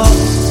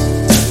cross,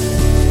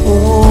 oh,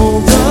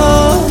 the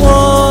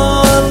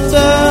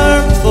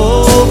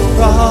wonderful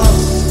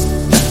cross,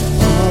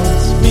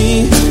 wants me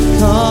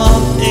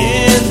come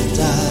and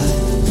die,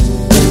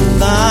 and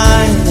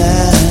find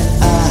that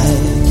I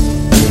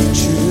may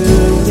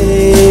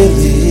truly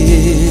live.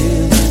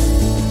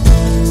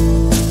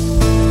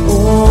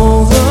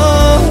 Oh, the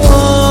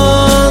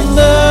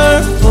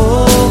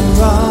wonderful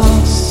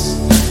cross,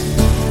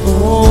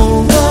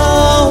 oh, the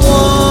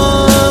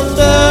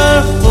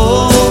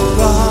wonderful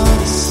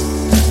cross,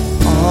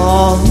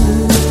 all who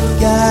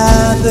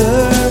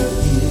gather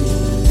here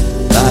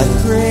by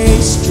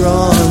grace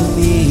draw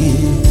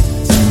near,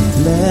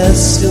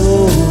 bless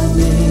your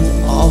name.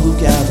 All who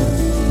gather,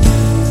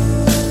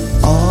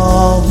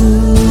 all who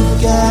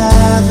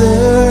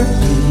gather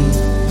here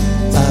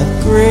by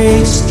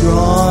grace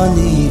draw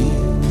near,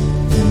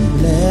 and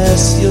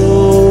bless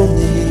your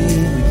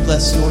name. We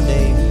bless your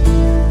name.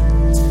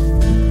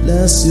 We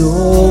bless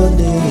your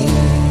name.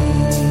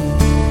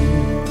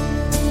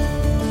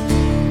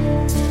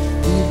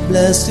 We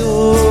bless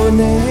your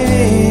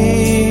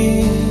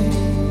name,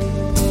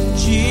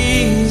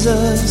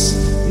 Jesus.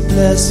 We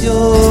bless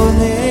your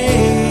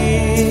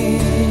name,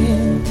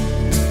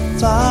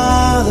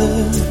 Father.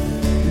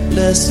 We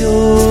bless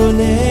your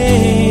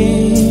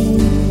name,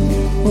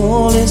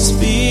 Holy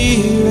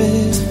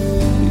Spirit.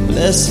 We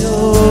bless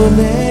your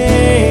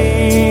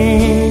name,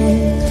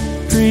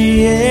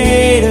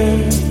 Creator.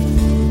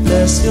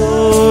 Bless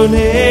your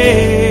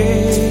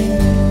name,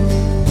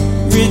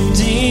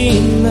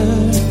 Redeemer.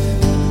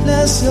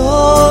 Bless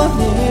your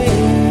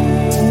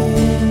name,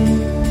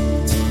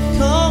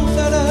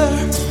 Comforter.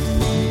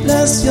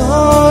 Bless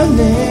your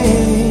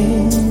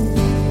name,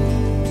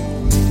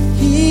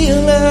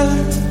 Healer.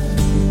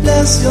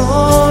 Bless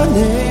your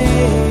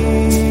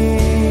name,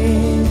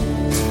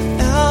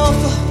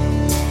 Alpha,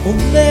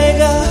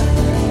 Omega,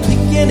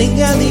 beginning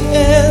and the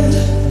end,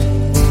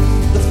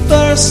 the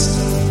first,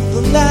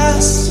 the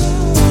last,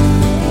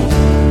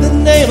 the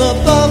name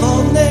above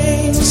all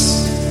names.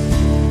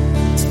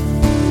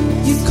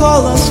 You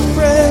call us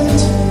friend,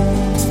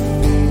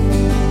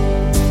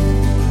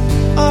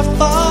 our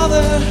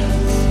Father,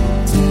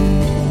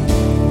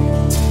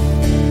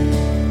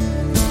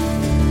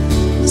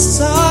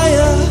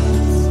 Messiah,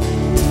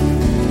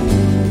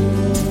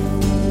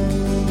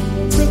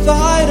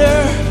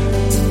 Provider,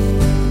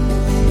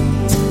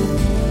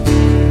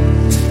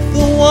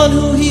 the one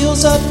who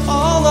heals up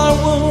all our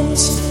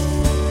wounds,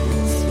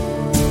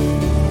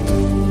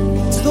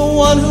 the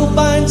one who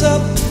binds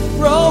up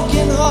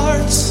broken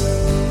hearts,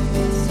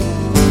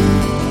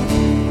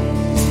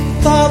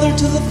 Father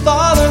to the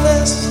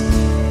fatherless.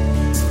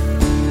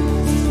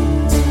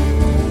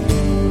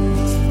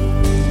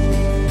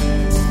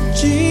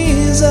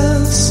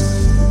 Jesus,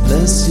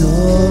 bless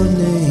your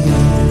name.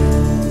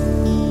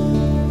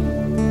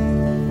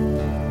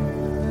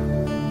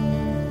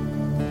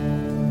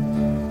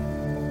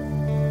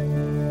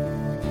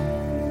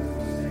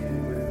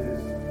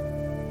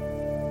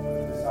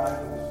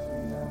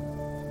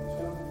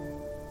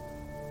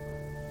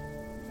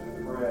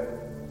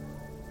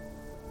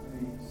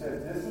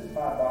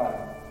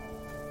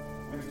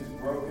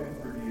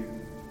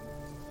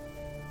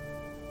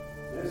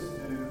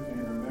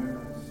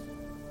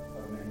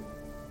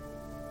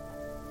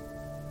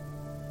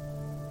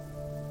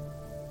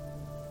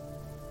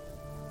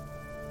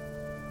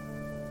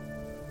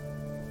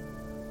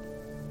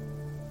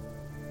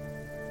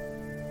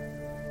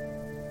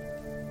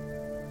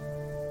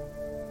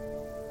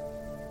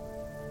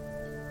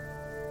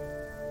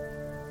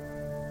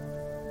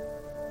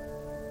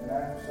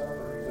 After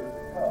supper, he took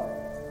the cup.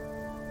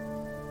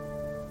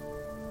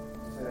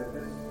 He said,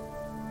 "This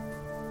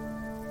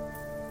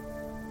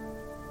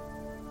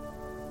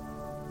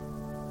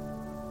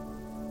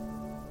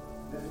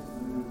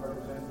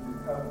represents the new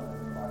covenant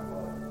in my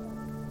blood.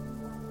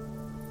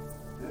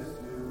 This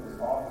do as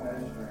often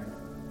as you drink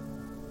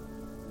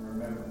in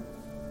remembrance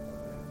of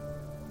me.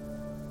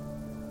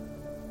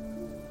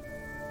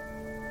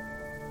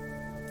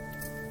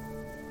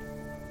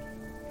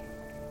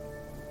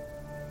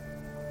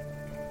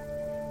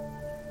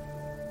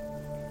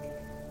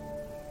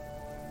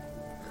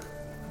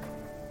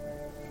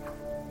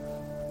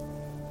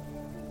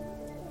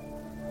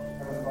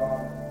 Heavenly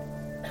Father,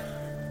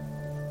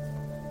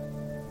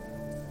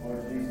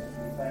 Lord Jesus,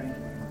 we thank you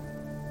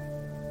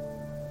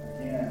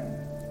again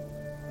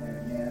and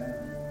again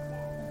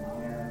and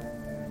again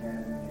and again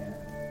and again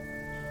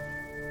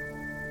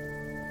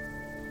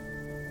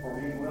for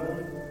being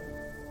willing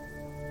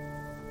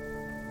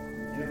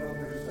to give up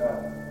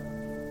yourself,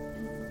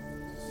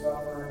 to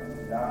suffer and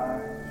to die,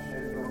 to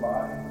shed your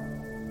body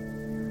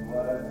and your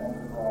blood on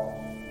the cross.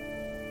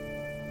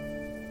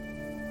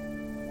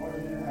 Lord,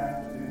 you didn't have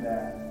to do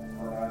that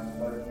for us,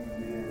 but you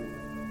did.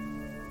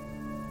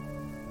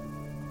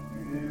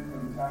 You knew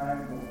from time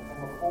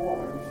before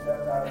when you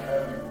stepped out of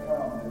heaven to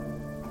come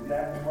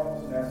that was what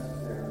was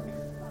necessary.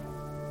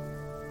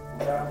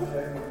 Without the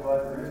shedding of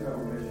blood, there is no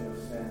remission of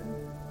sin.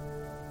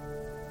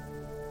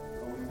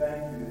 So we thank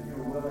you that you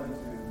were willing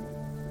to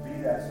be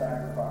that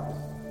sacrifice,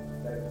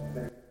 that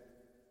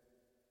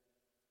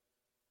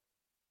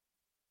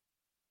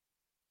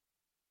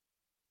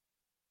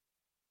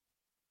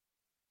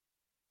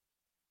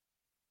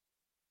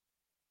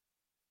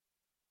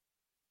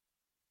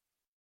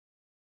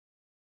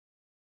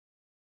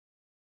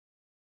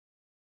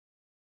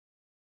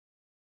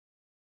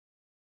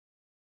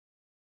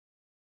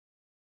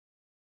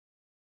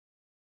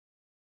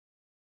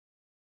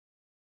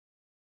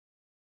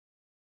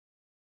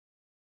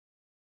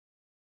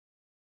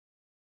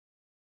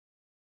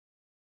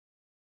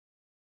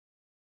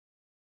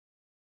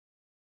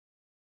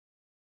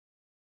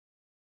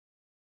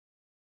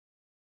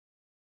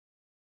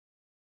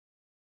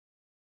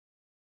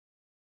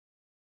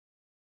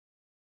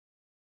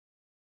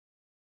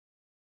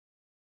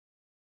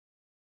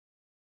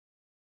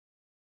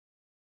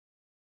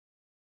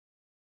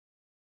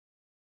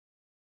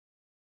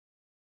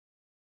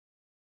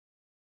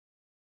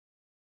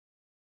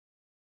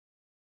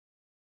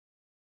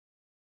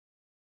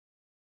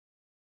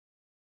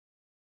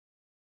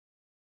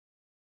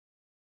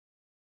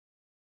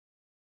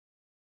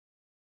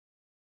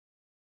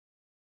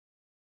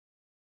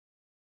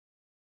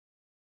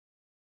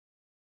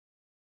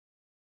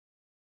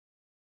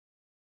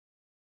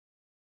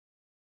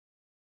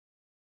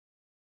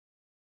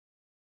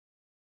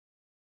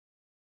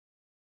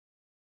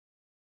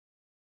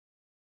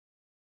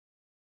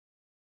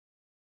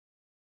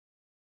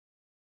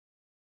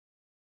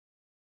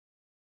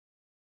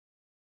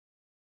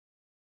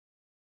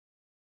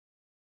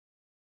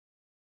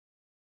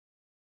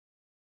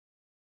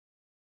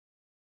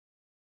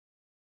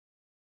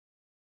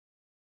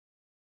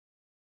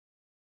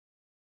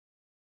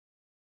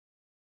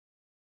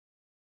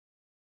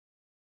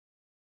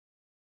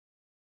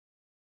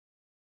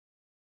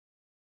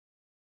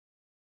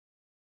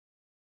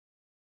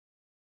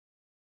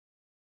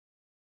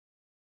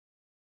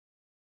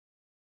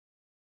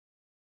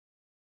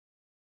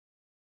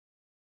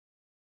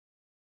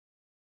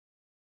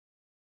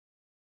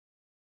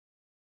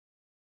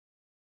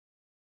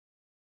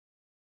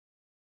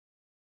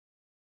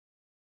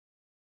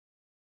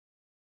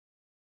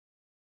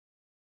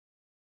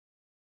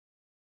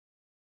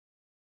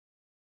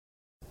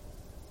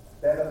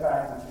and the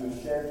fact that you have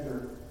shed your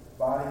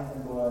body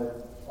and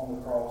blood on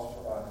the cross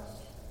for us.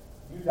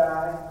 You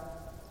died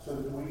so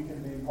that we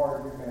can be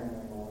part of your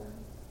family, Lord.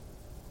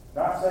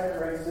 Not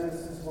second-rate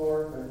citizens,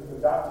 Lord, but you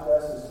adopted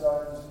us as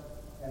sons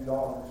and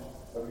daughters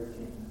of your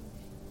kingdom.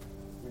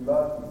 We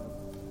love you.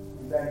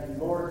 We thank you.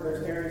 Lord,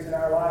 there's areas in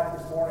our life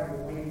this morning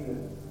that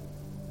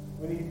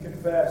we need to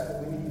confess,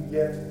 that we need to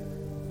get.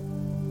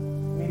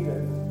 We need to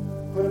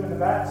put them in the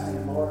back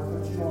seat, Lord,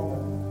 put you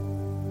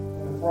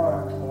in the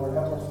front, Lord.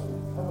 Help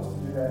us to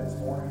do that this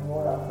morning.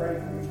 Lord, I pray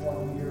for each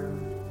one here.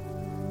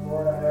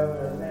 Lord, I know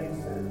there are things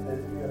that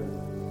you're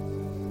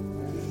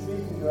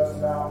speaking to us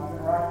about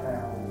even right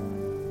now.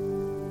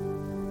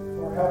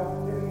 Lord,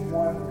 help give each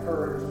one the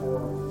courage,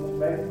 Lord, to just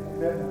make the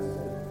commitments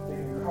that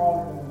you're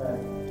calling them to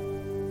make.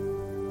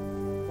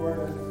 Lord,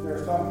 there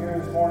are some here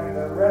this morning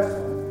that are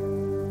wrestling.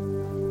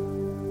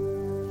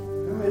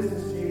 Who is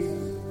this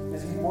Jesus?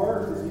 Is he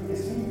worth?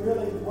 Is he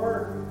really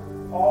worth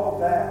all of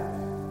that?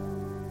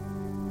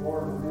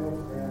 Lord, reveal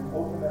to them,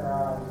 open their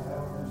eyes, and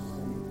help them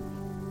see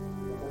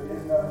that there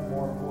is nothing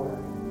more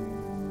important.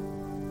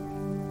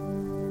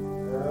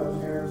 There are those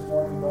here this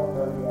morning who don't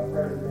know you. I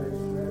pray that they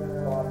surrender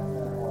their life and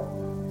their heart.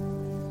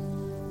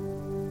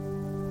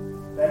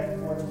 Thank you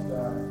for what you've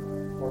done.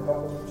 Lord,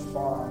 help us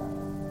respond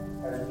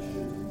as we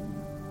should to you.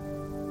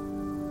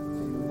 It's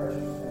in your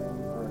precious name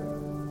we pray.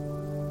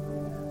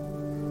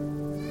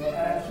 Amen. I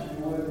ask you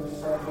would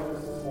stand with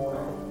us this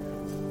morning.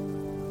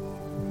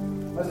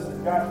 Listen,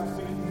 if God can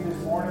speak to you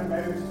this morning,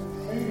 maybe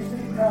you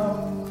see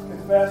come,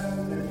 confess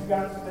that you've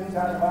got some things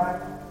out of your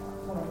life. I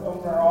want to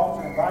open our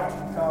altar and invite you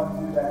can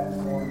come do that this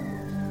morning.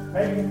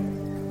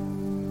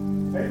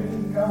 Maybe you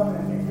can come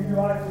and give your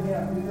life to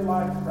Him, give your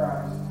life to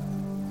Christ.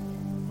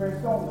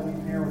 Friends, don't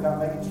leave here without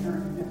making sure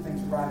you get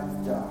things right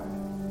with God.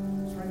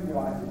 Surrender your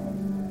life to Him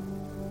today.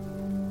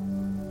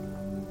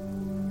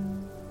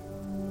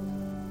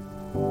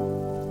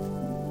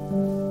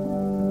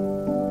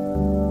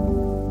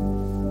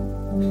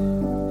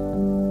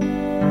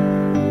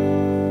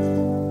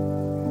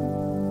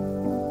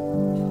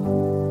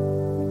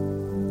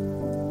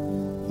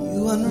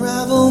 You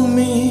unravel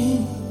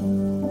me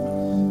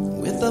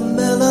with a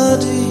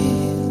melody.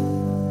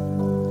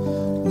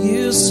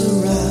 You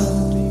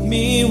surround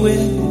me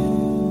with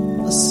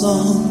a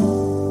song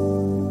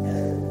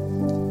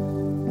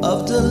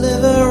of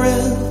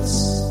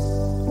deliverance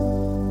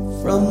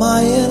from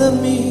my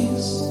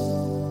enemies,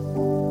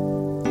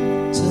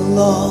 till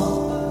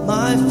all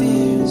my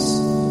fears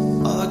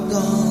are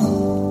gone.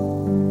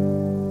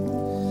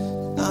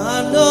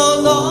 I'm no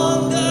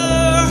longer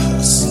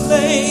a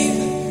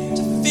slave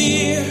to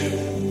fear.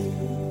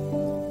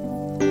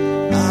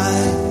 I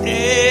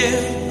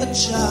am a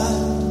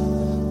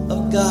child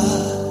of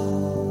God.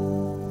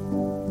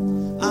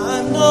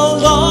 I'm no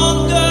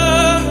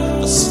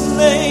longer a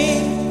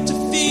slave to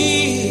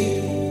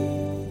fear.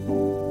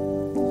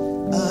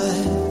 I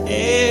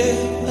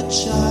am a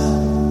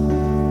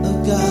child of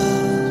God.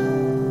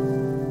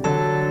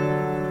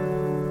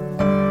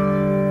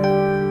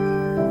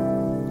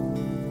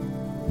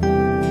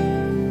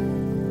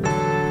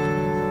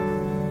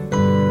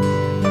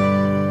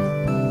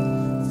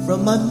 From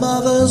my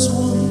mother's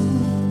womb,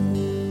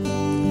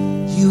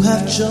 you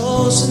have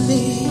chosen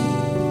me.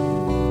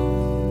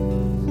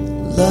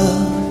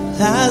 Love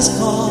has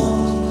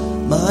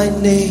called my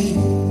name.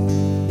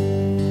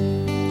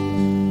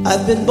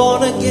 I've been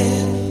born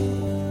again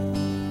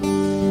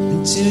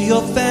into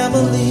your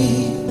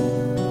family.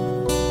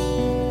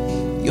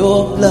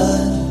 Your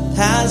blood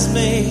has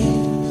made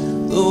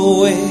the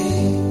way.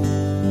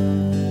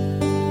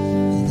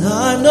 And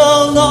I'm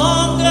no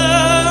longer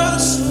a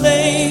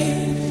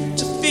slave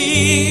to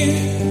fear.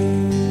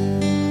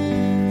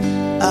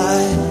 I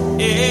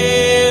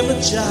am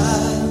a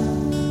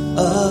child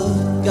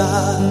of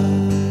God.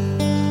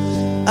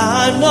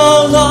 I'm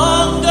no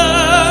longer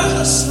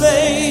a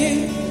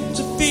slave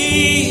to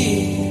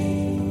fear.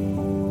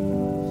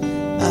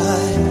 I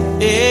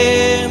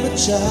am a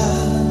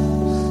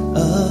child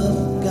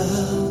of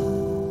God.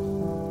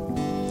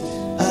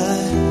 I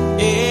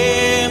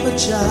am a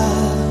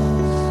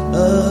child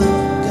of God.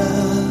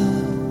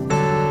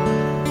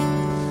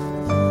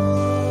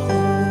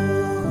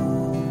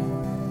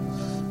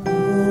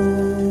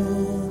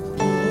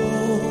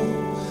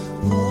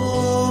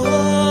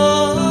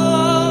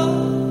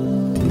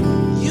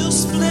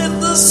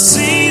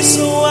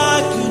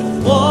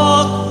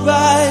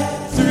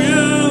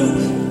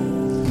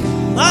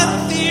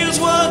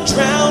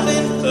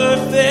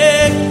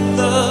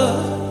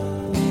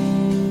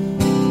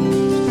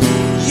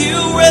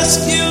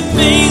 Rescued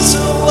me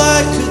so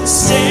I could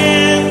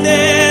stand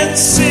and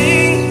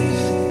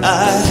sing. I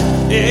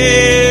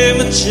am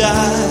a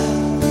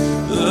child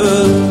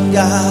of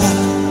God.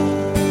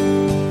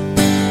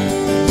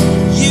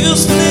 You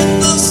split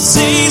the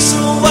sea so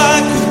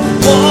I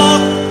could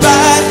walk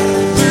right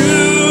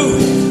through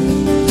it.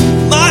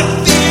 My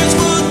fears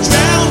were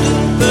drowned in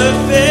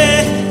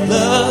perfect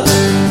love.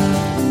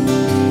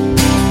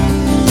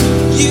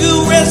 You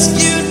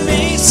rescued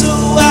me so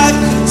I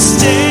could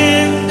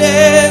stand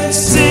and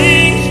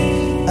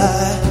sing. I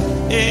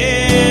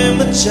am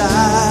a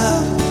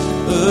child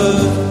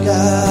of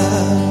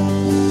God.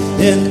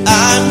 And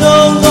I'm no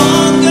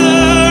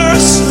longer a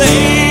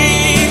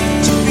slave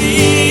to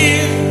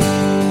fear.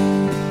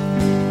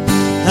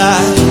 I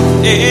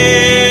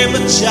am a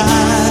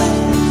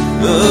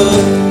child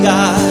of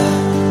God.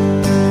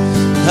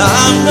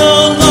 I'm no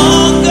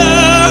longer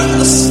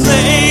a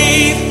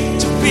slave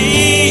to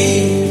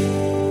fear.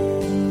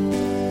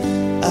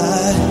 I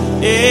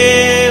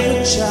am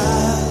a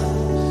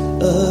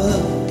child of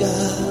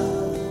God.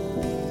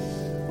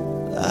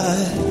 I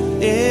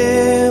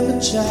am a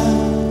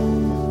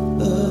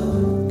child of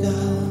God.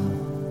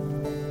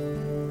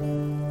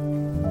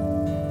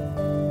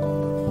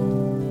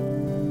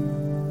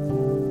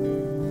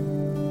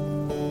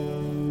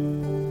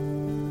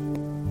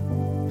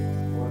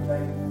 Lord,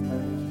 thank you for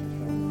making us your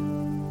children.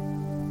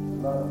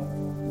 Love you.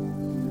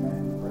 Amen.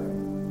 Pray.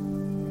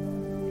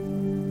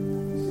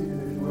 Be seated,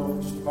 if you will,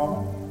 for just a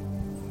moment.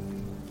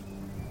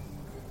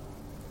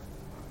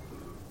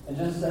 In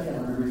just a second,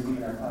 we're going to be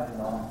receiving our tithes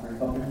and offerings.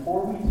 But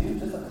before we do,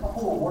 just a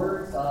couple of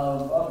words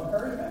of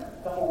encouragement,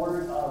 a couple of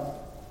words of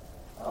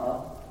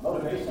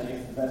motivation, I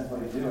guess is the best way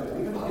to do it.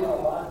 We've been doing a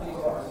lot of things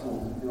for our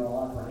schools. We've been doing a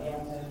lot for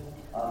Hamilton,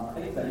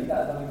 things that you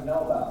guys don't even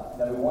know about,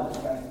 that we want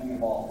you guys to be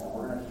involved in.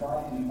 We're going to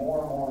try to do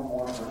more and more and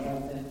more for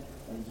Hamilton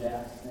and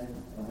Jackson,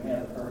 and we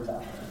have a courage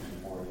opportunity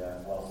for you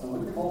as well. So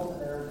with your bulletin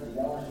there, the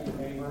yellow sheet of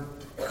paper,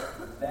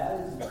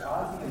 that is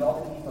honestly is all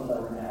the details that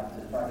we're going to have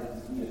to try to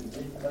see it.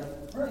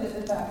 Really just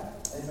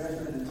impact and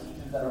measure the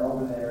teachers that are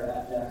over there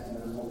at Jackson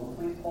Middle School.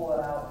 So please pull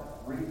it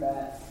out, read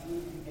that, see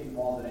if you can get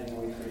involved in any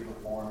way,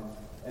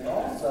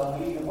 so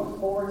we look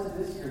forward to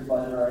this year's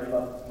budget already,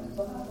 but we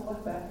still have to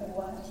look back at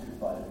last year's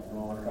budget and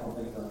go over a couple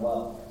things as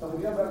well. So we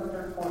do have our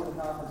third quarterly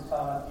conference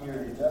coming up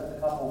here in just a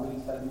couple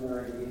weeks,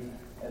 February 8th.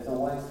 It's a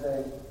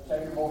Wednesday.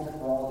 Check your bulletin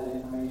for all the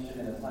information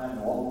and the time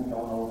and what we'll be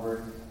going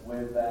over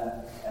with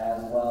that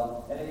as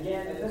well. And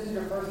again, if this is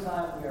your first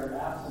time, we are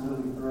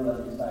absolutely thrilled that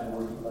you decided to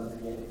work with us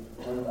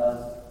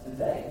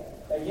today.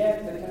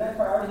 Again, the Connect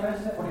card, I already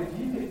mentioned it, but if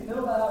you could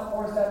fill that out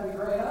for us, that'd be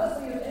great. And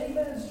honestly, if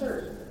anything in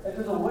church, if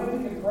there's a way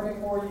we can pray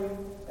for you,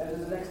 if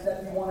there's a next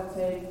step you want to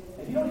take,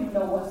 if you don't even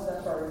know what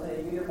steps are to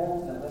take, either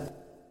bulletin and list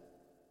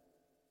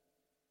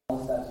all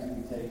the steps you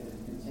can take to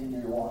continue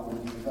your walk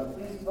with you. So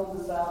please fill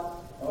this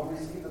out, and when we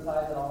receive the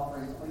tithes and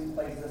offerings, please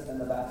place this in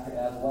the basket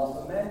as well.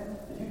 So men,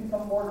 if you can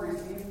come forward and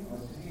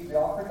receive the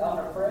offering, I'm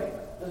going to pray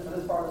just for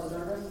this part of the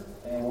service,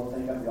 and we'll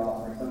take up the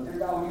offering. So dear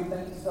God, we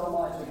thank you so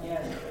much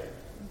again.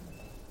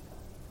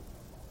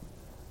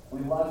 We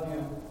love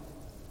you.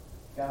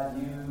 God,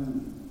 you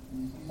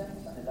sent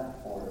your son to die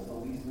for us. The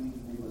least we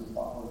can do is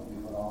follow you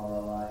with all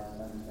our lives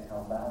and understand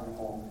how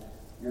valuable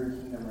your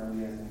kingdom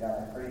really is. And God,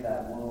 I pray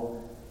that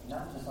we'll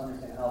not just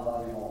understand how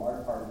valuable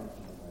our part of the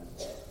kingdom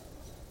is,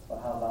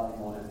 but how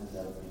valuable it is to the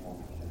other people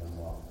in the kingdom as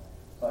well.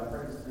 So I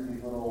pray this through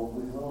these little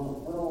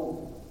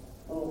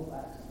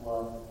acts of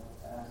love,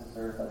 acts of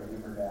service that we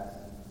do for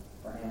Jackson,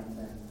 for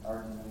Hamilton,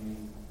 our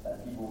community, that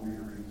people will be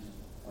reached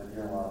with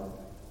your love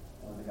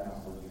and with the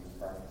gospel of Jesus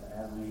Christ. And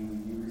as we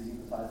do receive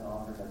the tithes and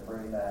offerings, I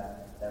pray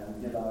that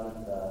we give out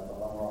of the love of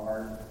our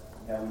heart.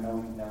 God, we know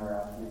we can never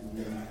outgive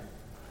you.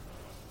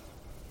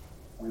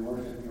 We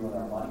worship you with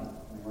our money.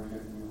 We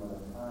worship you with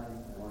our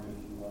time. We worship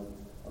you with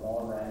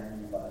all of our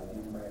energy. But I do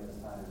pray at this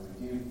time as we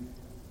do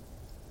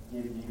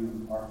give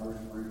you our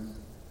first fruits,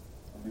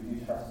 and we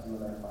do trust you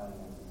with our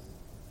finances.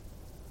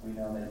 We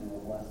know that you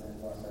will bless it,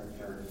 bless our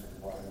church,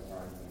 and bless us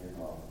around you as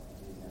well.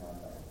 In Jesus' name I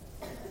pray.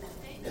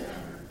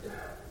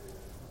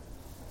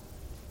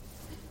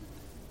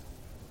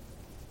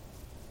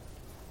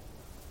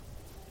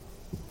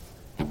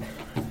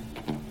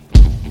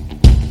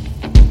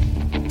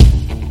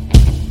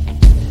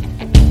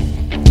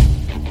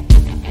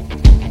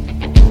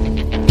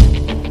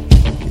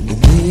 In the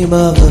name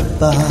of the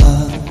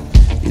Father,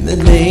 in the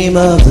name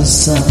of the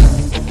Son,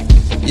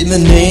 in the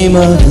name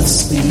of the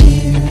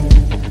Spirit,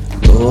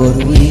 Lord,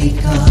 we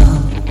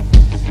come,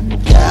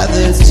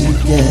 gathered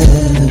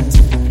together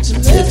to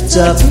lift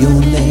up your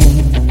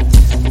name,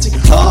 to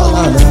call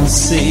on our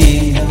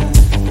Savior,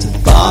 to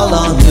fall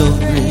on your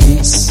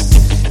grace,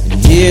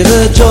 and hear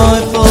the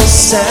joyful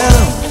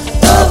sound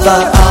of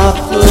our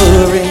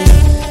offering,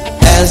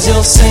 as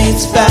your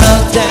saints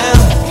bow down,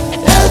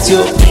 as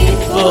your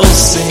people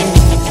sing.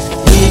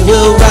 We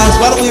will rise.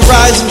 Why don't we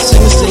rise and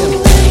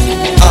sing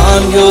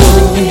on your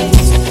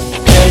wings,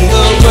 and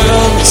the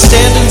world will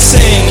stand and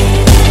sing.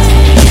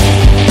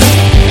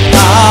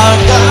 Our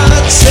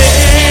God saves.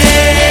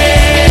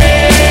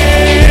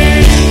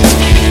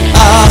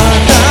 Our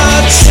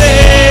God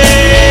saves.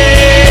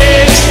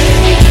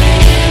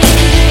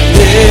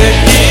 There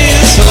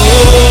is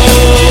hope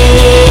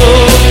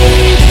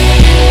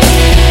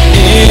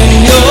in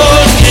your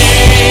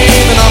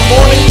name, and our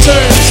morning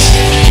turns.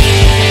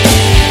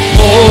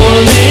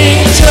 Morning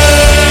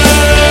turns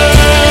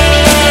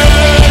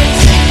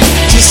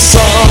to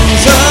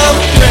songs of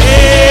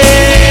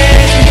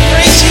praise. We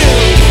praise you.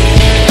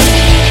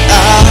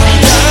 Our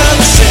God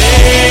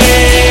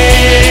saves.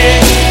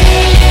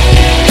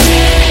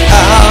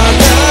 Our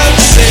God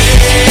saves.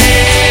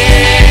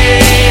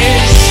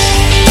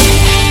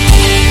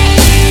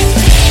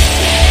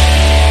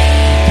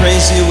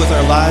 Praise you with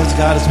our lives,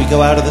 God, as we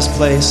go out of this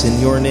place in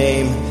your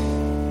name.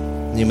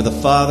 In the name of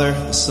the Father,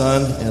 the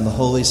Son, and the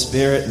Holy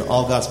Spirit, and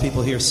all God's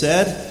people here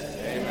said,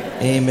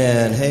 Amen.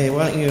 Amen. Hey,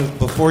 why don't you,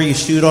 before you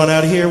shoot on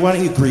out of here, why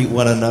don't you greet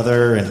one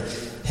another and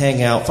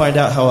hang out, find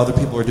out how other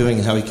people are doing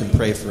and how you can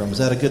pray for them. Is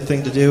that a good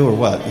thing to do or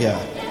what? Yeah.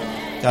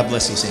 God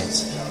bless you,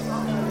 saints.